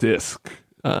same disc.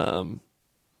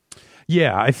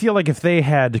 Yeah, I feel like if they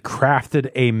had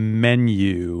crafted a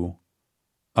menu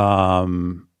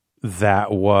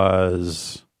that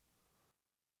was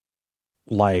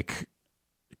like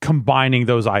combining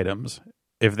those items,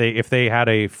 if they had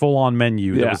a full-on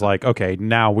menu that was like, okay,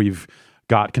 now we've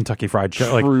got Kentucky Fried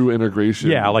Chicken. True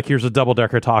integration. Yeah, like here's a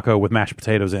double-decker taco with mashed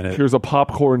potatoes in it. Here's a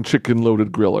popcorn chicken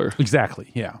loaded griller. Exactly,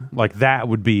 yeah. Like that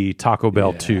would be Taco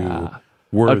Bell 2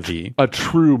 worthy. A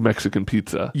true Mexican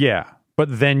pizza. Yeah,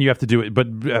 but then you have to do it.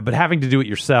 But having to do it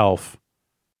yourself,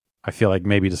 I feel like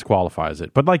maybe disqualifies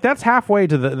it. But like that's halfway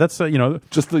to that's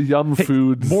just the Yum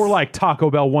Foods. More like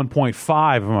Taco Bell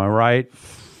 1.5, am I right?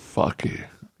 Fuck it.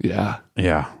 Yeah.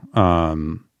 Yeah.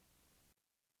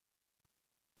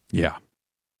 Yeah.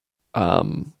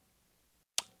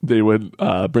 They would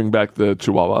bring back the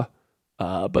Chihuahua,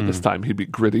 but this time he'd be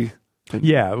gritty.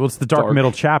 Yeah, well, it's the dark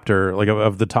middle chapter like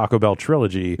of the Taco Bell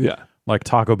trilogy. Yeah. Like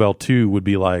Taco Bell 2 would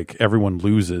be like everyone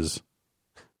loses.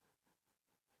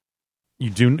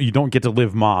 You don't get to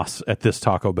live Moss at this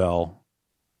Taco Bell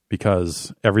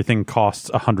because everything costs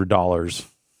 $100.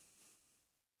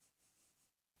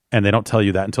 And they don't tell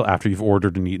you that until after you've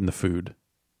ordered and eaten the food.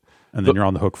 And then you're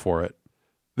on the hook for it.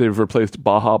 They've replaced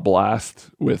Baja Blast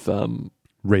with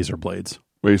razor blades.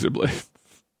 Razor blade.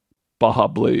 Baja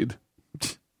Blade.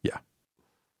 Yeah.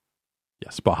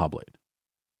 Yes, Baja Blade.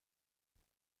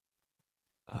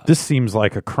 This seems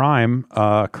like a crime.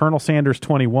 Colonel Sanders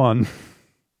 21,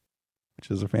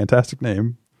 which is a fantastic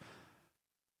name,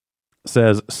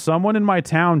 says, someone in my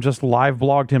town just live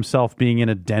blogged himself being in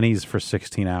a Denny's for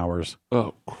 16 hours.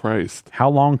 Oh, Christ. How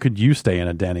long could you stay in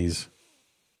a Denny's?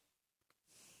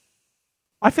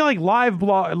 I feel like live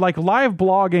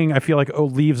blogging, I feel like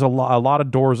leaves a lot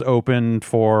of doors open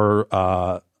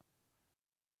for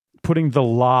putting the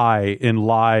lie in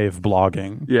live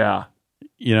blogging. Yeah.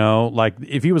 Like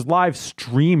if he was live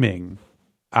streaming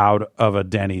out of a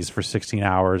Denny's for 16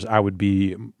 hours, I would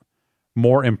be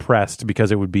more impressed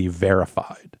because it would be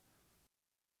verified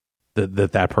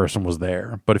that person was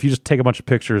there. But if you just take a bunch of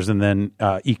pictures and then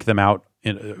eke them out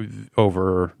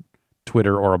over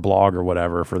Twitter or a blog or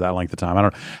whatever for that length of time, I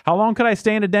don't know. How long could I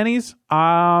stay in a Denny's?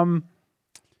 I've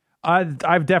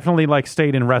definitely like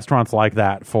stayed in restaurants like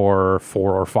that for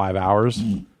 4 or 5 hours.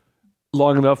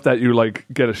 Long enough that you like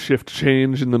get a shift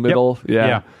change in the middle.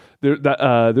 Yep.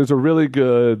 Yeah. There's a really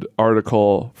good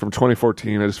article from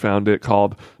 2014. I just found it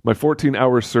called "My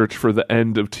 14-Hour Search for the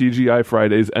End of TGI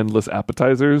Fridays Endless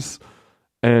Appetizers,"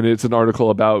 and it's an article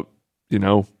about, you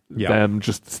know, Yeah. them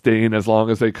just staying as long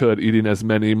as they could, eating as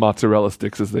many mozzarella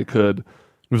sticks as they could.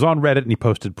 It was on Reddit and he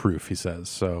posted proof, he says.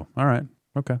 So, all right.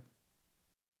 Okay.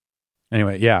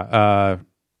 Anyway, yeah.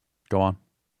 Go on.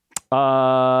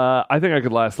 I think I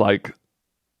could last like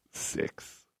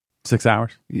 6. 6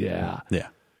 hours? Yeah. Yeah.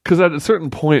 Because at a certain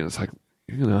point, it's like,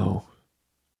 you know,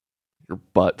 your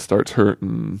butt starts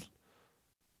hurting.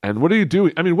 And what are you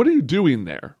doing? I mean, what are you doing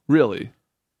there, really?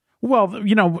 Well,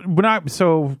 you know,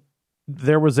 so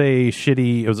there was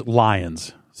it was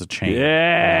Lions. It's a chain.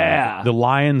 Yeah. The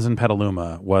Lions in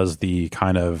Petaluma was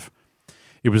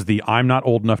it was the I'm not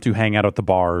old enough to hang out at the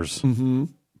bars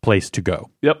place to go.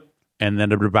 Yep. And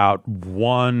then at about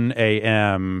 1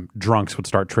 a.m., drunks would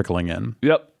start trickling in.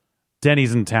 Yep.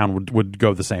 Denny's in town would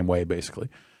go the same way, basically.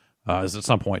 As at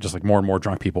some point, just like more and more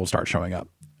drunk people would start showing up.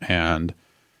 And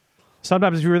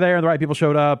sometimes if you were there and the right people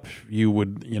showed up, you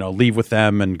would, you know, leave with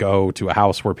them and go to a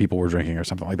house where people were drinking or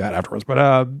something like that afterwards.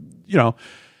 But, you know,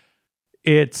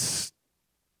 there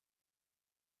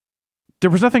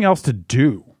was nothing else to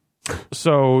do.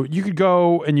 So you could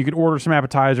go and you could order some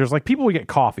appetizers. Like, people would get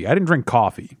coffee. I didn't drink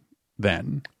coffee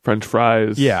then. French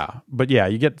fries. Yeah. But yeah,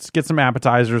 you get some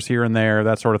appetizers here and there,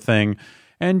 that sort of thing,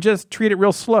 and just treat it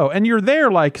real slow. And you're there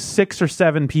like 6 or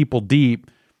 7 people deep.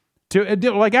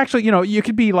 Like, actually, you know, you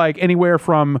could be like anywhere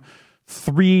from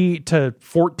 3 to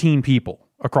 14 people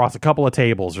across a couple of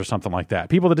tables or something like that.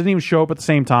 People that didn't even show up at the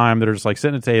same time, that are just like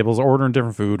sitting at tables, ordering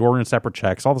different food, ordering separate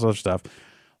checks, all this other stuff.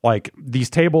 Like these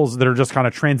tables that are just kind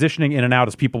of transitioning in and out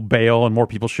as people bail and more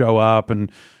people show up.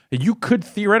 And you could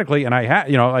theoretically, and I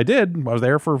was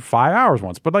there for 5 hours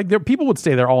once, but like people would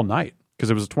stay there all night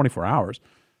because it was 24 hours.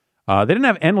 They didn't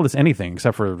have endless anything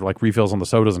except for like refills on the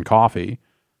sodas and coffee.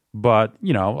 But,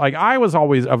 you know, like I was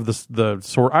always the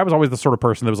sort of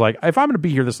person that was like, if I'm going to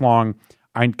be here this long,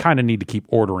 I kind of need to keep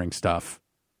ordering stuff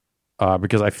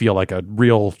because I feel like a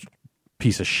real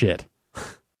piece of shit.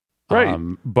 Right.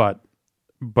 But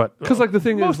because like the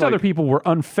thing most is, like, other people were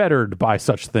unfettered by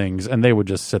such things, and they would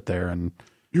just sit there and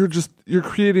you're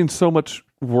creating so much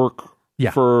work.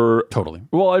 Yeah, for totally.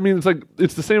 Well, I mean,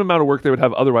 it's the same amount of work they would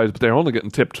have otherwise, but they're only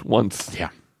getting tipped once. Yeah,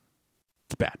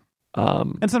 it's bad.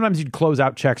 And sometimes you'd close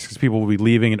out checks because people would be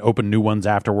leaving and open new ones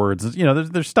afterwards. You know,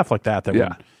 there's stuff like that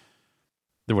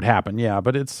would happen. Yeah,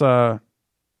 but it's yeah.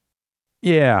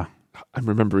 I'm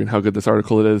remembering how good this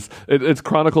article is. It's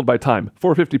chronicled by time.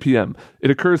 4:50 p.m.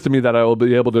 It occurs to me that I will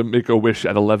be able to make a wish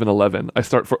at 11:11. I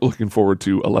start looking forward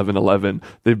to 11:11.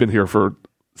 They've been here for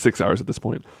 6 hours at this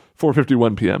point.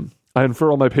 4:51 p.m. I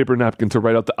unfurl my paper napkin to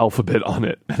write out the alphabet on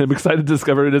it, and I'm excited to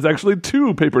discover it is actually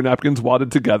 2 paper napkins wadded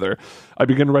together. I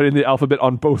begin writing the alphabet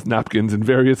on both napkins in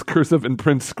various cursive and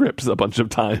print scripts a bunch of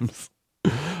times.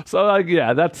 So, like,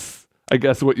 yeah, that's, I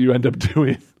guess, what you end up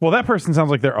doing. Well, that person sounds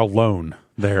like they're alone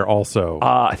there also.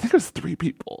 I think it was 3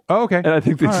 people. Oh, okay. And I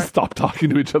think they All just right. stopped talking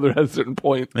to each other at a certain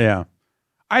point. Yeah.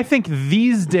 I think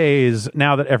these days,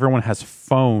 now that everyone has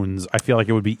phones, I feel like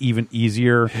it would be even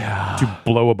easier to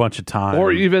blow a bunch of time.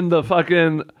 Or even the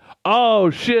fucking, oh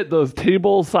shit, those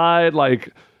table side like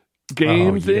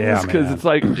game things, because it's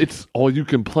like it's all you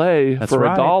can play That's for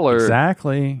right. $1.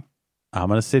 Exactly. I'm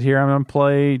going to sit here, I'm going to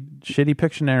play Shitty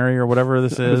Pictionary or whatever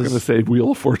this I was is. going to say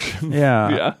Wheel of Fortune. Yeah.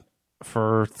 Yeah.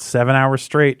 For 7 hours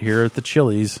straight here at the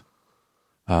Chili's.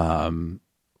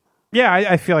 Yeah,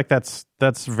 I feel like that's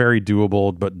very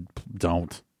doable, but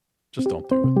just don't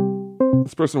do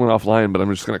This person went offline, but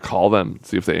I'm just going to call them,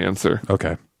 see if they answer. it.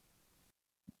 Okay.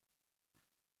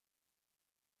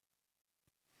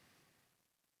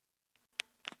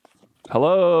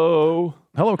 Hello.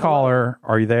 Hello, caller.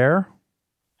 Are you there?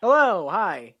 Hello,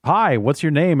 hi. Hi, what's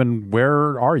your name and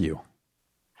where are you?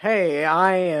 Hey,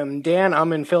 I am Dan.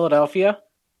 I'm in Philadelphia.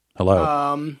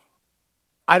 Hello.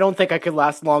 I don't think I could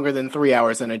last longer than 3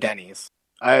 hours in a Denny's.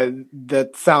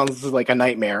 That sounds like a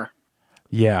nightmare.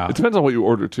 Yeah. It depends on what you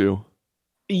order too.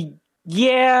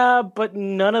 Yeah, but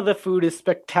none of the food is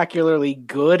spectacularly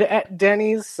good at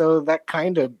Denny's, so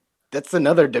that's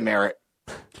another demerit.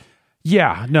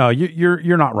 Yeah, no,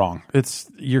 you're not wrong.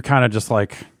 You're kind of just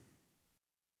like,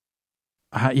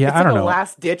 It's I don't like know. a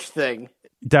last ditch thing.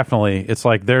 Definitely, it's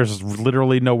like there's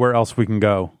literally nowhere else we can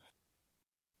go,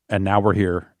 and now we're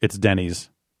here. It's Denny's.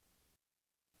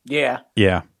 Yeah.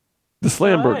 Yeah. The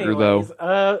Slam Burger, though. Anyways,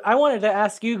 I wanted to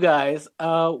ask you guys,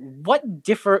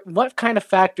 what kind of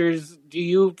factors do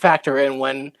you factor in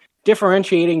when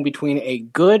differentiating between a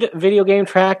good video game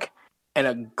track and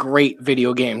a great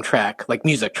video game track, like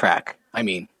music track, I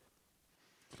mean?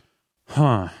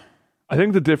 Huh. I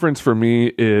think the difference for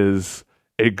me is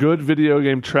a good video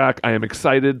game track I am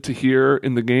excited to hear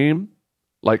in the game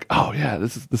like, oh yeah,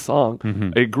 this is the song.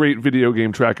 Mhm. A great video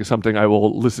game track is something I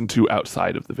will listen to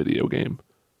outside of the video game.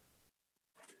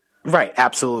 Right,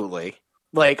 absolutely.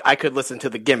 Like, I could listen to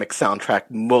the Gimmick soundtrack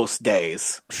most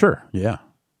days. Sure. Yeah,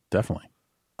 definitely.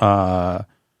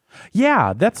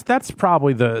 Yeah, that's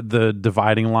probably the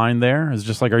dividing line there is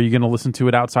just like, are you going to listen to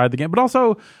it outside the game? But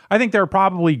also, I think there are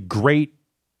probably great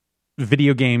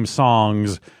video game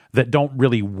songs that don't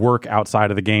really work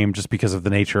outside of the game just because of the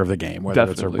nature of the game, whether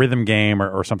it's a Definitely. rhythm game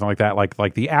or something like that.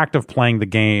 Like the act of playing the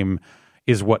game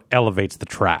is what elevates the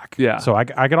track. Yeah. So I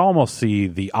could almost see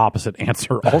the opposite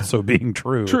answer also being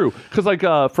true. True, because like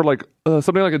for like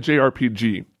something like a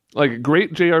JRPG, like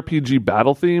great JRPG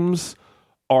battle themes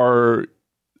are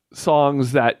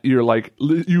songs that you're like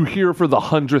you hear for the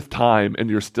 100th time and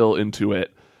you're still into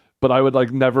it. But I would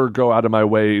like never go out of my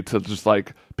way to just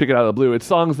like pick it out of the blue. It's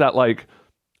songs that like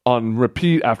on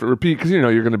repeat after repeat, because you know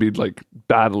you're going to be like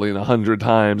battling 100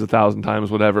 times, 1,000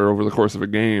 times, whatever over the course of a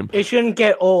game. It shouldn't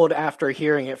get old after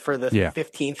hearing it for the Yeah.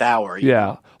 15th hour.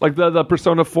 Yeah, like the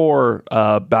Persona 4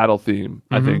 battle theme,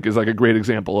 I think, is like a great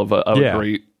example of a Yeah.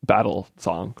 great battle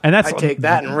song. And that's I take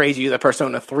that and raise you the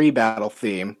Persona 3 battle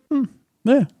theme.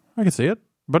 Yeah, I can see it.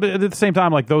 But at the same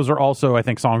time, like those are also, I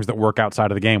think, songs that work outside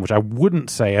of the game, which I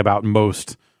wouldn't say about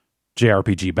most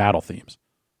JRPG battle themes.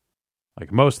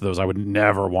 Like most of those, I would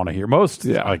never want to hear. Most,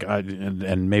 Yeah. like,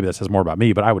 and maybe that says more about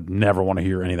me, but I would never want to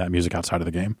hear any of that music outside of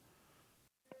the game.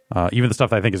 Even the stuff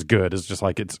that I think is good is just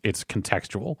like it's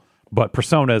contextual. But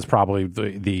Persona is probably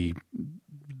the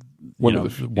One one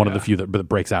of the of the few that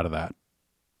breaks out of that.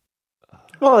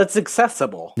 Well, it's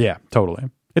accessible. Yeah, totally.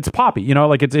 It's poppy, you know,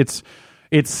 like it's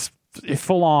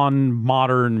full on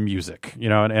modern music, you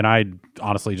know, and I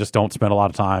honestly just don't spend a lot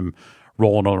of time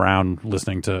rolling around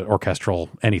listening to orchestral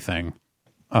anything.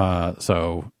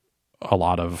 So a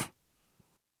lot of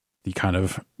the kind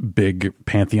of big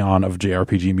pantheon of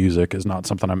JRPG music is not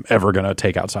something I'm ever going to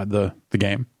take outside the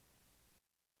game.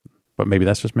 But maybe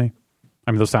that's just me.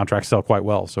 I mean, those soundtracks sell quite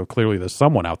well, so clearly there's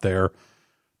someone out there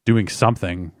doing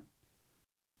something,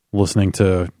 listening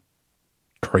to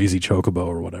Crazy Chocobo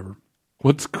or whatever.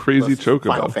 What's Crazy Final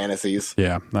Chocobo? Fantasies.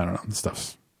 Yeah, I don't know. This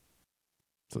stuff's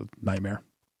it's a nightmare.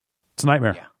 It's a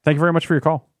nightmare. Yeah. Thank you very much for your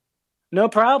call. No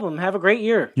problem. Have a great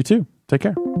year. You too. Take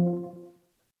care.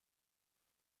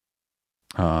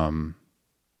 I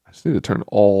just need to turn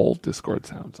all Discord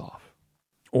sounds off.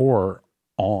 Or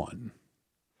on.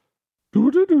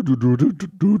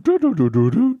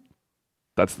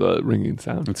 That's the ringing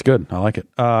sound. It's good. I like it.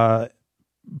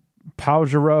 Pau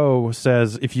Giroux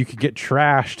says, if you could get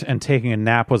trashed and taking a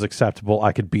nap was acceptable,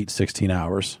 I could beat 16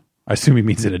 hours. I assume he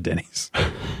means it at Denny's.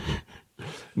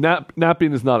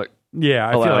 Napping is not Yeah,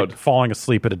 I feel Allowed. like falling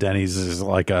asleep at a Denny's is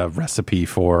like a recipe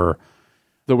for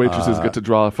the waitresses get to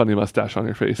draw a funny mustache on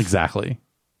your face. exactly.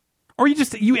 Or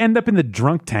you end up in the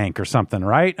drunk tank or something,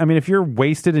 right? I mean, if you're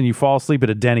wasted and you fall asleep at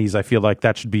a Denny's, I feel like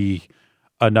that should be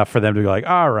enough for them to be like,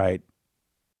 all right,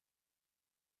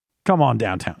 come on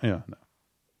downtown. Yeah. No.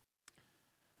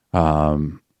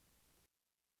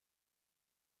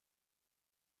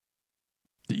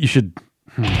 You should.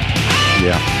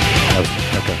 Yeah.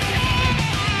 Okay.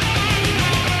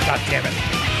 God damn it.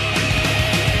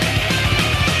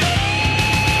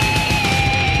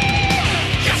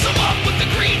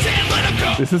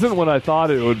 This isn't what I thought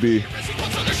it would be.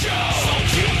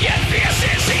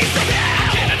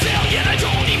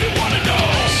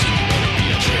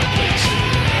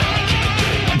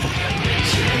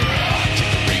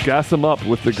 Gas him up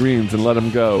with the greens and let him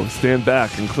go. Stand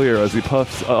back and clear as he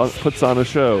puts on a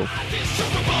show.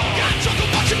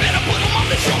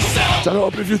 Shut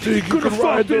up if you think you can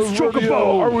ride this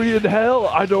chocobo. Are we in hell?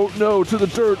 I don't know. To the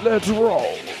dirt, let's roll.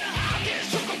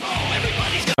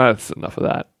 That's enough of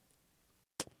that.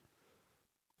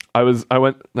 I was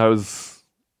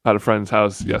at a friend's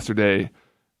house yesterday,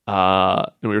 and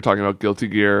we were talking about Guilty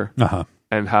Gear Uh-huh.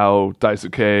 and how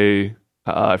Daisuke,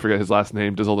 I forget his last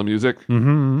name, does all the music.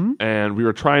 Mm-hmm. And we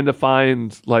were trying to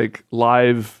find like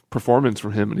live performance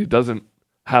from him, and he doesn't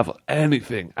have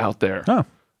anything out there,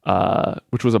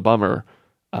 which was a bummer.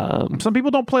 Some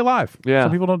people don't play live. Yeah.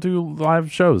 Some people don't do live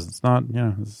shows. It's not,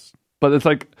 But it's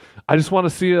like, I just want to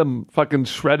see him fucking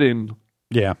shredding.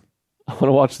 yeah. I want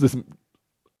to watch this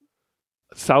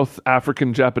South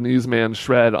African Japanese man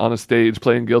shred on a stage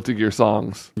playing Guilty Gear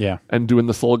songs Yeah. and doing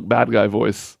the Soul bad guy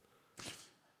voice.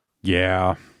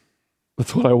 Yeah.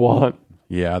 That's what I want.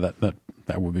 Yeah, that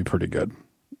would be pretty good.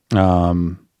 That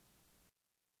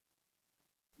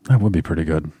would be pretty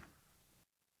good.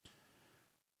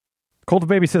 Cold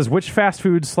Baby says, which fast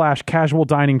food / casual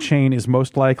dining chain is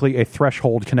most likely a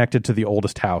threshold connected to the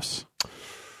oldest house?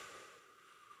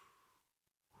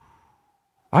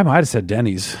 I might have said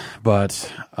Denny's,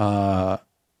 but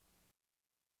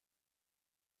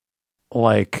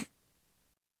like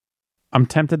I'm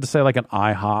tempted to say like an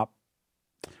IHOP.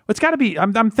 It's got to be.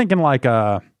 I'm thinking like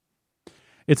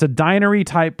it's a dinery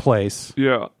type place.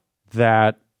 Yeah.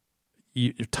 That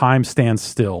time stands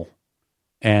still,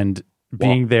 and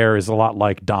being there is a lot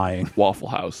like dying. Waffle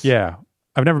House. Yeah,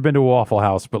 I've never been to a Waffle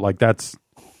House, but like there's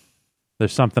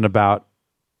something about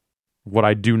what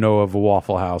I do know of a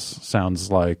Waffle House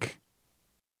sounds like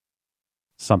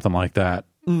something like that.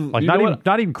 Like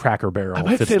not even Cracker Barrel I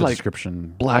might fits say the like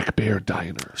description. Black Bear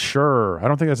Diner. Sure, I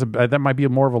don't think that might be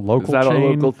more of a local. Is that chain. a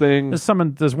local thing?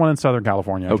 There's one in Southern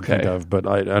California I can think of, but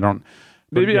I don't.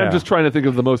 Maybe yeah. I'm just trying to think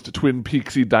of the most Twin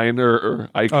Peaksy diner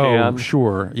I can. Oh,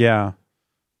 sure, yeah.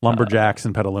 Lumberjacks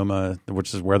in Petaluma,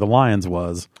 which is where the Lions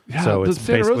was. Yeah, so the it's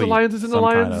Santa Rosa basically Lions isn't the some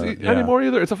Lions kinda, yeah. anymore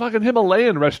either. It's a fucking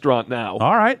Himalayan restaurant now.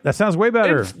 All right, that sounds way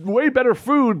better. It's way better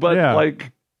food, but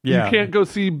like you can't go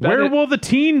see Bennett. Where will the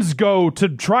teens go to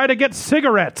try to get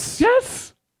cigarettes?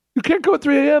 Yes, you can't go at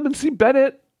 3 a.m. and see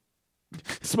Bennett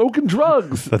smoking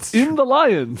drugs in the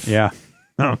Lions. Yeah,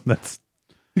 no,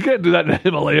 you can't do that in a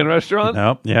Himalayan restaurant.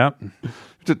 Nope. Yeah.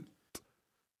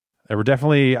 There were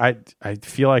definitely, I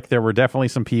feel like there were definitely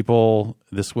some people,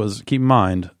 this was, keep in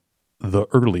mind, the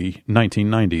early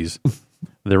 1990s.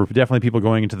 There were definitely people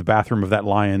going into the bathroom of that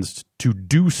Lions to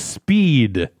do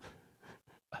speed.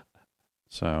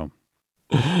 So.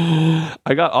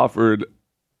 I got offered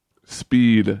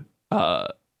speed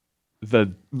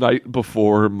the night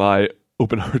before my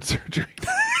open heart surgery.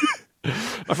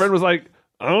 My friend was like,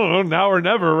 I don't know, now or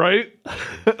never, right?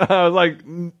 I was like,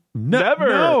 never.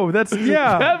 No, that's,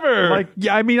 yeah. Never. Like,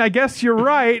 yeah, I mean, I guess you're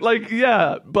right. Like,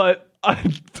 yeah, but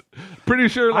I'm pretty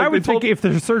sure. Like, I would think if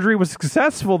the surgery was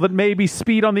successful, that maybe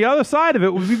speed on the other side of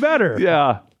it would be better.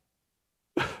 Yeah.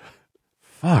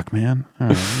 Fuck, man.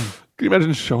 Can you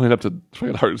imagine showing up to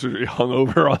fucking heart surgery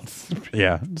hungover on speed?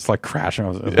 Yeah, just like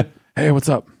crashing. Yeah. Hey, what's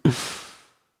up?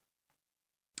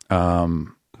 I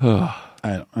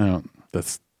don't.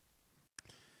 That's.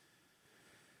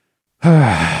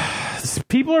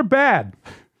 People are bad.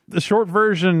 The short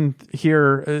version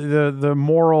here, the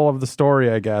moral of the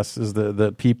story, I guess, is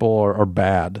that people are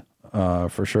bad,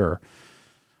 for sure.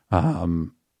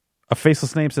 A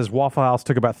faceless name says Waffle House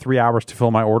took about 3 hours to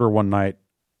fill my order one night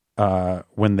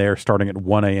when they're starting at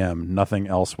 1 a.m. Nothing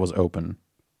else was open.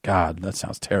 God, that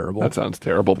sounds terrible. That sounds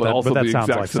terrible, but also that the sounds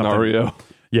exact like scenario.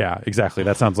 Yeah, exactly.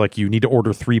 That sounds like you need to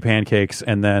order 3 pancakes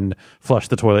and then flush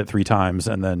the toilet 3 times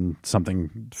and then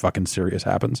something fucking serious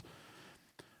happens.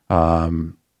 You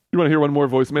want to hear one more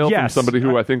voicemail from somebody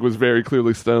who I think was very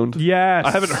clearly stoned? Yes.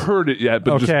 I haven't heard it yet,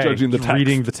 but just judging the text.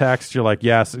 Reading the text, you're like,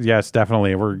 yes,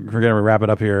 definitely. We're going to wrap it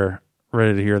up here.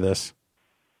 Ready to hear this.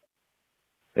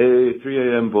 Hey,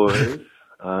 3 a.m. boys.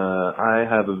 I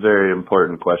have a very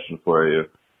important question for you.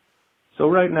 So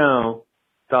right now,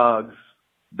 dogs,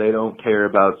 they don't care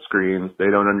about screens. They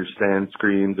don't understand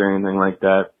screens or anything like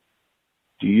that.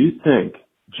 Do you think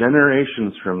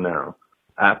generations from now,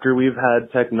 after we've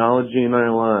had technology in our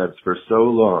lives for so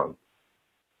long,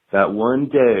 that one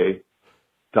day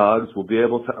dogs will be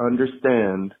able to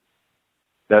understand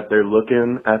that they're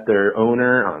looking at their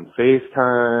owner on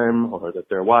FaceTime or that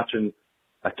they're watching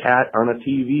a cat on a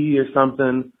TV or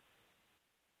something?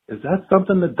 Is that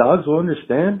something that dogs will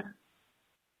understand?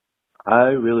 I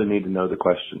really need to know the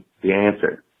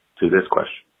answer to this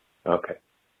question. Okay.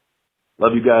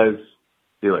 Love you guys.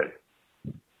 See you later.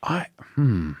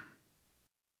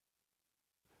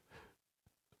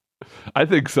 I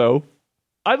think so.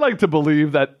 I'd like to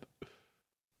believe that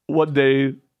one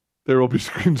day there will be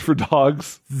screens for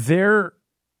dogs. There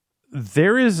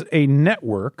is a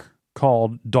network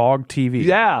called Dog TV.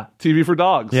 Yeah, TV for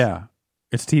dogs. Yeah.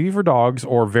 It's TV for dogs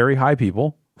or very high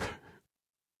people.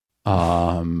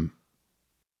 And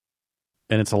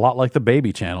it's a lot like the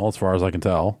Baby Channel, as far as I can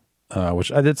tell. I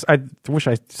wish I still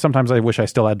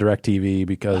had DirecTV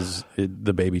because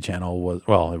the Baby Channel was,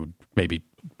 well, it would maybe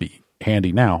be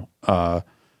handy now.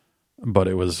 But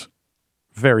it was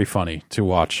very funny to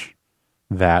watch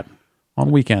that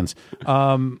on weekends.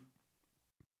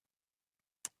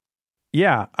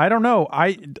 Yeah, I don't know.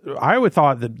 I would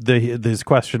thought that this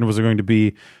question was going to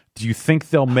be, do you think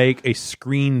they'll make a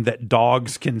screen that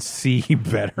dogs can see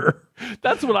better?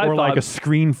 That's what I thought. Or like a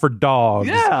screen for dogs.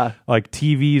 Yeah. Like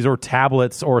TVs or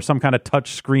tablets or some kind of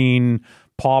touch screen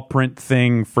paw print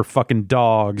thing for fucking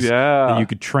dogs. Yeah. That you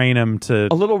could train them to...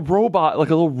 A little robot, like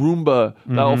a little Roomba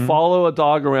that'll follow a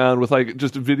dog around with like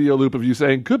just a video loop of you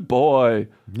saying, good boy.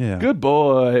 Yeah. Good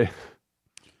boy.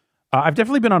 I've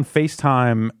definitely been on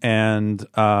FaceTime and,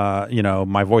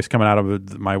 my voice coming out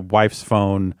of my wife's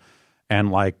phone and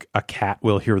like a cat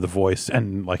will hear the voice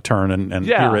and like turn and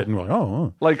Yeah. hear it and go like,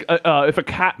 oh. Like if a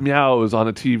cat meows on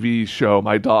a TV show,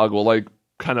 my dog will like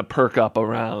kind of perk up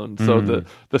around. So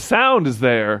the sound is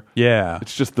there. Yeah.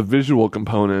 It's just the visual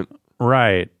component.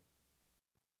 Right.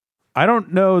 I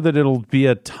don't know that it'll be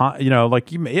a time,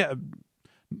 like you may, yeah,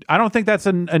 I don't think that's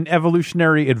an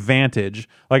evolutionary advantage.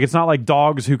 Like, it's not like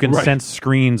dogs who can sense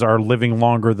screens are living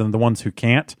longer than the ones who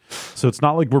can't. So it's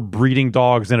not like we're breeding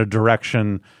dogs in a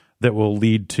direction that will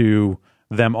lead to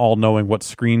them all knowing what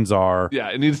screens are. Yeah,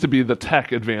 it needs to be the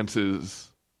tech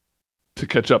advances to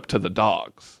catch up to the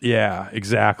dogs. Yeah,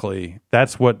 exactly.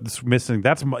 That's what's missing.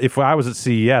 If I was at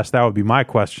CES, that would be my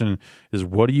question: is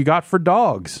what do you got for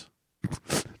dogs?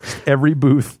 Every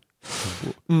booth.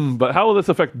 But how will this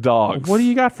affect dogs? What do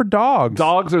you got for dogs?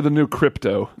 Dogs are the new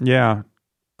crypto. Yeah.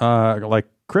 Like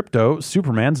Crypto,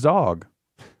 Superman's dog.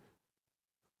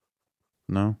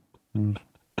 No.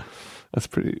 That's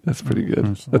pretty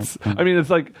good. It's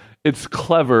like, it's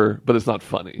clever, but it's not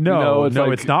funny. No, it's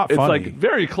it's not funny. It's like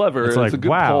very clever. It's like, a good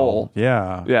wow. poll.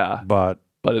 Yeah. Yeah. But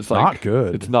it's like not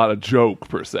good. It's not a joke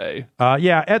per se.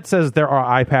 Yeah, Ed says there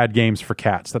are iPad games for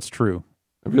cats. That's true.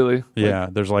 Really? Yeah,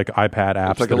 there's like iPad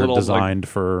apps like that a little, are designed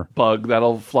for bug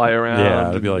that'll fly around. Yeah,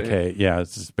 it'd be like, hey, yeah,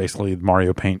 it's just basically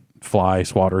Mario Paint fly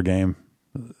swatter game.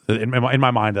 In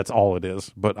my mind, that's all it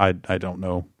is, but I don't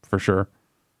know for sure.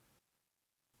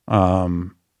 Does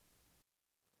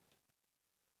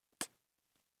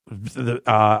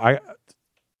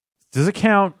it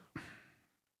count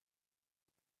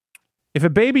if a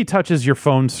baby touches your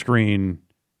phone screen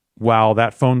while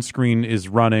that phone screen is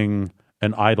running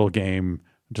an idle game?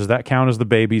 Does that count as the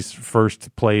baby's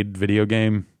first played video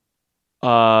game?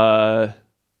 No,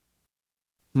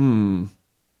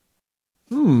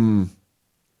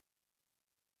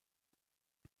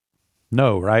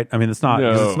 right? I mean, it's not.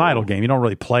 'Cause it's an No. idle game. You don't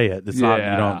really play it. It's not. You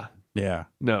Yeah. don't. Yeah.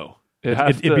 No.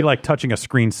 It'd be like touching a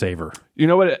screensaver. You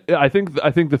know what? I think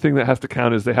the thing that has to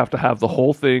count is they have to have the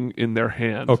whole thing in their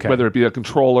hand, Okay. whether it be a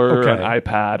controller, Okay. an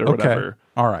iPad, or Okay. whatever.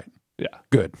 All right. Yeah.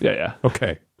 Good. Yeah.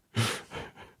 Okay.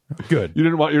 Good. You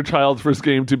didn't want your child's first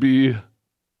game to be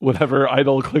whatever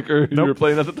idle clicker you Nope. were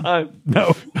playing at the time.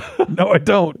 No, I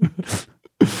don't.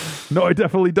 No, I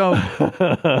definitely don't.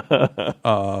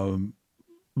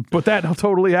 But that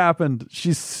totally happened.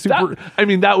 She's super.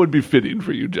 That would be fitting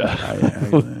for you, Jeff.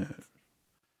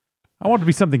 I want it to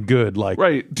be something good, like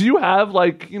Right. Do you have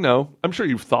I'm sure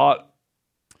you've thought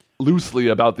loosely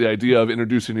about the idea of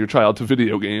introducing your child to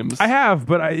video games. I have,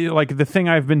 but the thing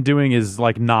I've been doing is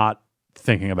like not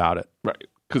thinking about it. Right.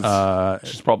 Because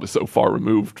she's probably so far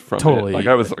removed from Totally. it. Like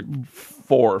I was like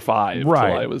 4 or 5 Right.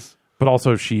 till I was. But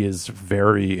also, she is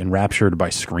very enraptured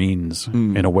by screens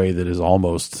in a way that is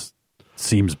almost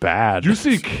seems bad. You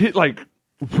see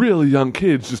really young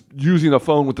kids just using a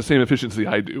phone with the same efficiency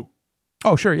I do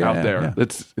oh, sure, yeah, out yeah, there. yeah.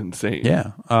 That's insane.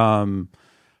 Yeah.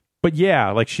 But yeah,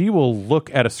 like she will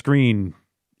look at a screen.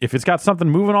 If it's got something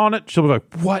moving on it, she'll be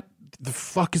like, what the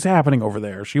fuck is happening over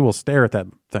there? She will stare at that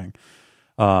thing.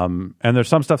 And there's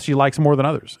some stuff she likes more than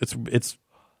others. It's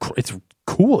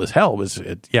cool as hell.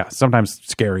 Sometimes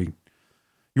scary.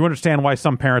 You understand why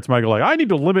some parents might go like, I need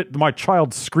to limit my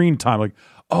child's screen time. Like,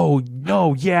 oh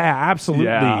no, yeah, absolutely.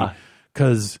 Yeah.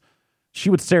 Because she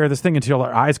would stare at this thing until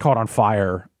her eyes caught on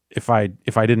fire if I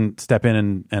didn't step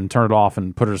in and turn it off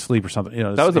and put her to sleep or something.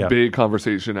 That was a big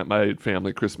conversation at my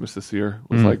family Christmas this year.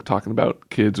 Was like talking about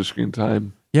kids or screen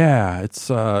time. Yeah, it's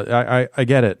I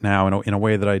get it now in a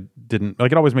way that I didn't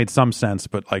like. It always made some sense,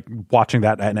 but like watching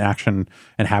that in action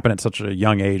and happen at such a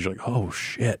young age, like, oh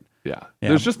shit. Yeah.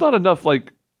 There's just not enough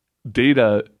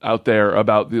data out there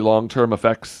about the long-term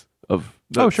effects of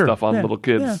that stuff on little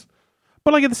kids. Yeah.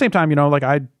 But like at the same time,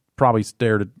 I probably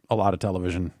stared at a lot of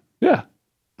television. Yeah.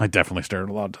 I definitely stared at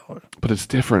a lot of television. But it's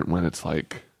different when it's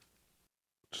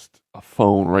just a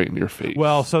phone right in your face.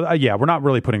 Well, so we're not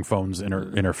really putting phones in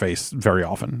her face very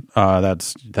often.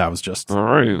 That was just all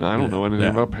right. I don't know anything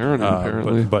about parenting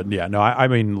apparently. But yeah, no, I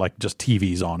mean like just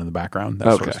TVs on in the background,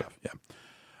 that sort of stuff. Yeah.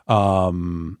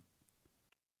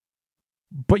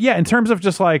 But yeah, in terms of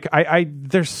just like I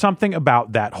there's something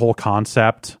about that whole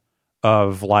concept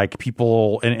of like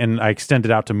people, and I extend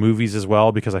it out to movies as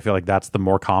well, because I feel like that's the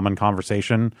more common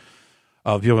conversation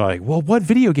of people like, well, what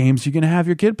video games are you going to have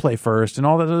your kid play first and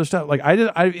all that other stuff. Like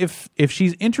if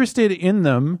she's interested in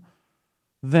them,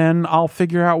 then I'll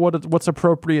figure out what's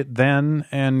appropriate then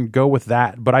and go with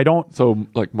that. But I don't. So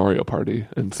like Mario Party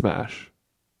and Smash.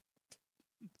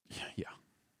 Yeah.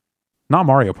 Not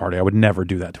Mario Party. I would never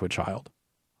do that to a child.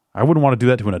 I wouldn't want to do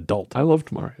that to an adult. I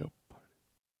loved Mario Party.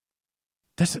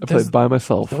 I played by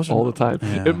myself all the time.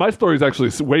 Yeah. My story is actually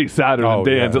way sadder than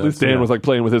Dan's. At least Dan was like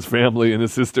playing with his family and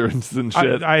his sister and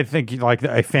shit. I think like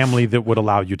a family that would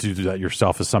allow you to do that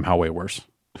yourself is somehow way worse.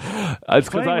 It's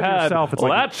because I had yourself, it's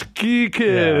latchkey kids.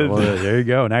 Yeah, well, there you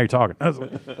go. Now you're talking.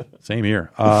 Same here.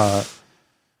 But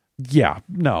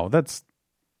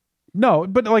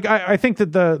like I think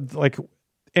that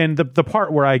the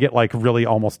part where I get like really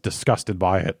almost disgusted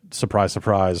by it, surprise,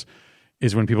 surprise,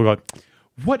 is when people go,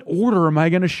 what order am I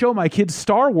going to show my kids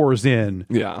Star Wars in?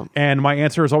 Yeah. And my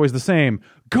answer is always the same.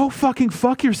 Go fucking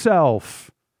fuck yourself.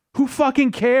 Who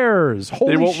fucking cares?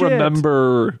 Holy shit.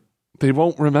 They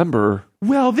won't remember.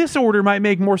 Well, this order might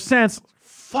make more sense.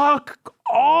 Fuck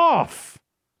off.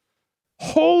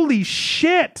 Holy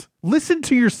shit. Listen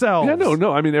to yourselves. Yeah,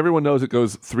 no. I mean, everyone knows it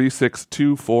goes 3, 6,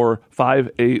 2, 4,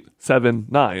 5, 8, 7,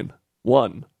 9,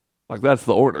 1. Like, that's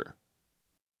the order.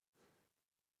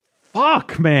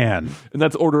 Fuck, man. And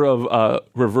that's order of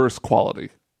reverse quality.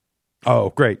 Oh,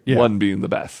 great. Yeah. 1 being the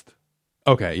best.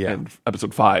 Okay, yeah. And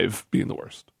episode 5 being the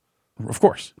worst. Of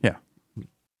course, yeah.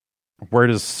 Where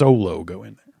does Solo go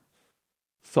in there?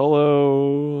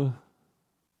 Solo...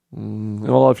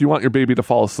 well, if you want your baby to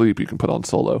fall asleep, you can put on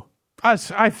Solo.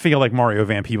 I feel like Mario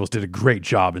Van Peebles did a great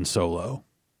job in Solo.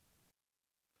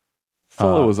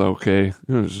 Solo was okay.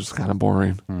 It was just kind of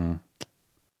boring.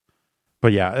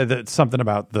 But yeah, it's something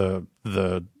about the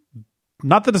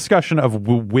not the discussion of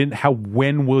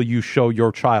when will you show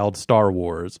your child Star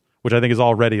Wars, which I think is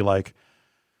already like,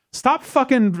 stop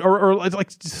fucking or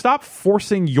like stop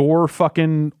forcing your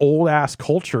fucking old ass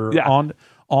culture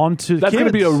onto that's going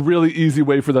to be kids. a really easy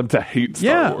way for them to hate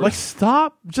Star Wars. Like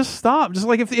stop. Just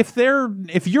like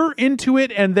if you're into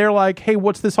it and they're like, hey,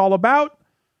 what's this all about?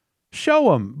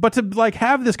 Show them. But to like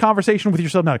have this conversation with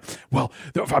yourself now, like, well,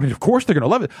 I mean, of course they're going to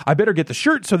love it. I better get the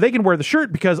shirt so they can wear the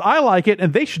shirt because I like it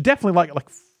and they should definitely like it. Like,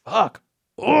 fuck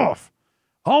off.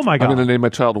 Oh my God. I'm going to name my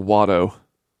child Watto.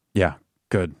 Yeah.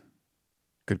 Good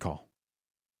call.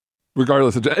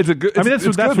 Regardless, it's a good. It's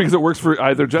good because it works for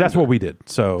either gender. That's what we did.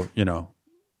 So,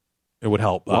 it would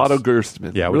help Watto us.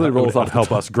 Gerstmann. Yeah, really rolls it would off.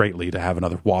 help us greatly to have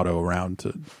another Watto around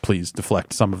to please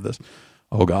deflect some of this.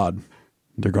 Oh God,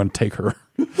 they're going to take her.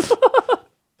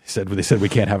 They said we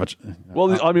can't have it.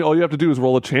 Well, I mean, all you have to do is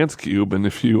roll a chance cube, and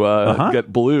if you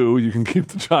get blue, you can keep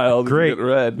the child. Great, if you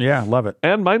get red. Yeah, love it.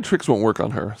 And mind tricks won't work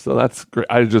on her, so that's great.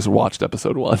 I just watched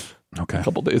episode 1 a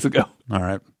couple days ago. All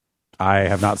right, I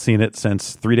have not seen it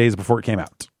since 3 days before it came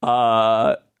out.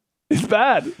 It's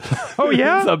bad. Oh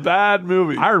yeah, it's a bad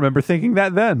movie. I remember thinking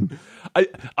that then.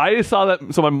 I saw that.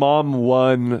 So my mom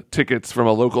won tickets from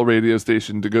a local radio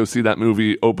station to go see that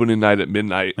movie opening night at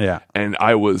midnight. Yeah, and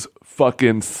I was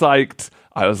fucking psyched.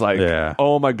 I was like,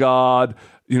 oh my God.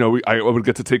 I would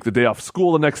get to take the day off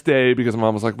school the next day because my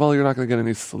mom was like, well, you're not going to get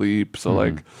any sleep. So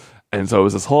and so it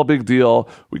was this whole big deal.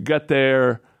 We get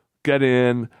there, get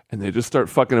in, and they just start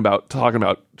talking about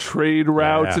trade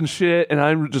routes and shit. And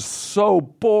I'm just so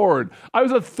bored. I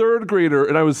was a 3rd grader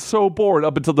and I was so bored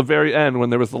up until the very end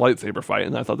when there was the lightsaber fight.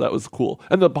 And I thought that was cool.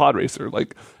 And the pod racer,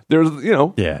 like there's,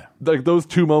 like those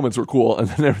 2 moments were cool. And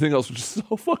then everything else was just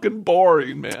so fucking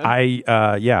boring, man.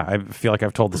 I feel like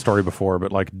I've told the story before,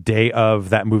 but like day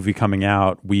of that movie coming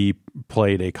out, we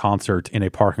played a concert in a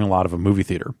parking lot of a movie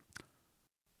theater.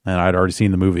 And I'd already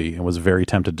seen the movie and was very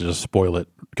tempted to just spoil it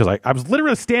because I was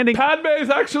literally standing.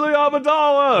 Padme's actually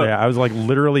Amidala. Yeah, I was like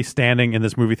literally standing in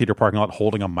this movie theater parking lot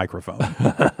holding a microphone,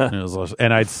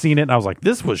 and I'd seen it and I was like,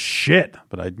 "This was shit,"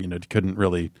 but I couldn't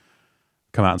really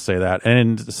come out and say that.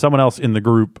 And someone else in the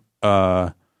group, who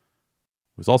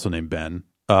was also named Ben,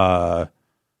 there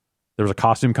was a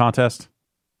costume contest,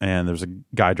 and there was a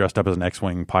guy dressed up as an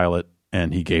X-wing pilot,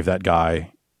 and he gave that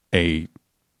guy a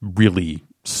really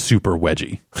super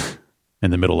wedgie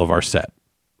in the middle of our set,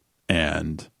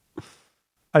 and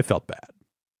I felt bad.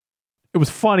 It was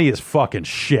funny as fucking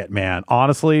shit, man,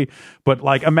 honestly, but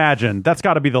like imagine that's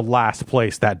got to be the last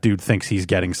place that dude thinks he's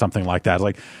getting something like that. It's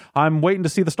like, I'm waiting to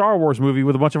see the Star Wars movie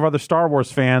with a bunch of other Star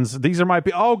Wars fans. These are my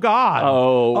oh god,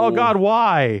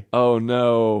 why? Oh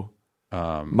no.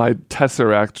 My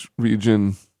Tesseract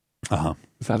region.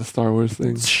 Is that a Star Wars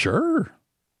thing? Sure.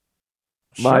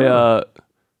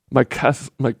 My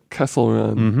Kessel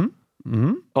Run.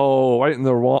 Oh, right in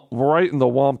the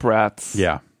Womp Rats.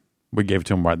 Yeah, we gave it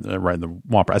to him right in the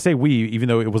Womp Rat. I say we, even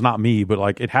though it was not me, but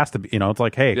like it has to be. It's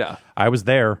like, hey, I was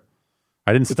there.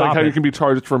 I didn't stop. It's like how you can be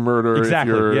charged for murder.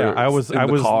 Exactly. If you're I was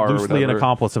loosely an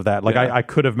accomplice of that. Like I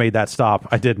could have made that stop.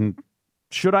 I didn't.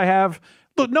 Should I have?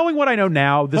 Look, knowing what I know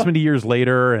now, this many years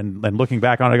later, and looking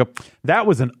back on it, I go, that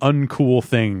was an uncool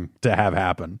thing to have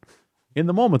happen. In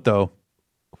the moment, though.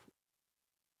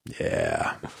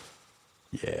 Yeah.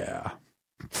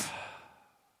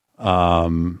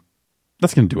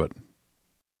 That's going to do it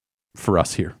for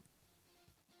us here.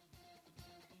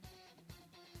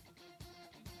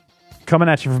 Coming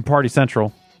at you from Party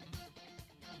Central.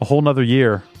 A whole nother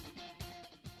year.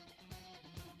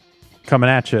 Coming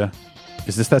at you.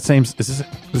 Is this that same? Is this?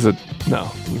 Is it?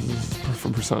 No. This is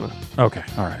from Persona. Okay.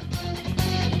 All right.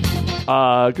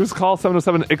 Give us a call,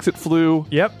 707-EXIT-FLU.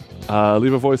 Yep.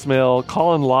 Leave a voicemail.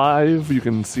 Call in live. You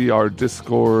can see our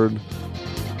Discord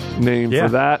name for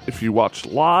that if you watch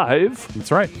live.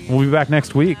 That's right. We'll be back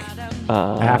next week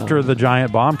after the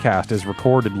Giant Bombcast is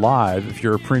recorded live. If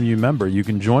you're a premium member, you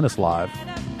can join us live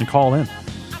and call in.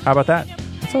 How about that?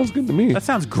 That sounds good to me. That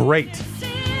sounds great.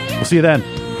 We'll see you then.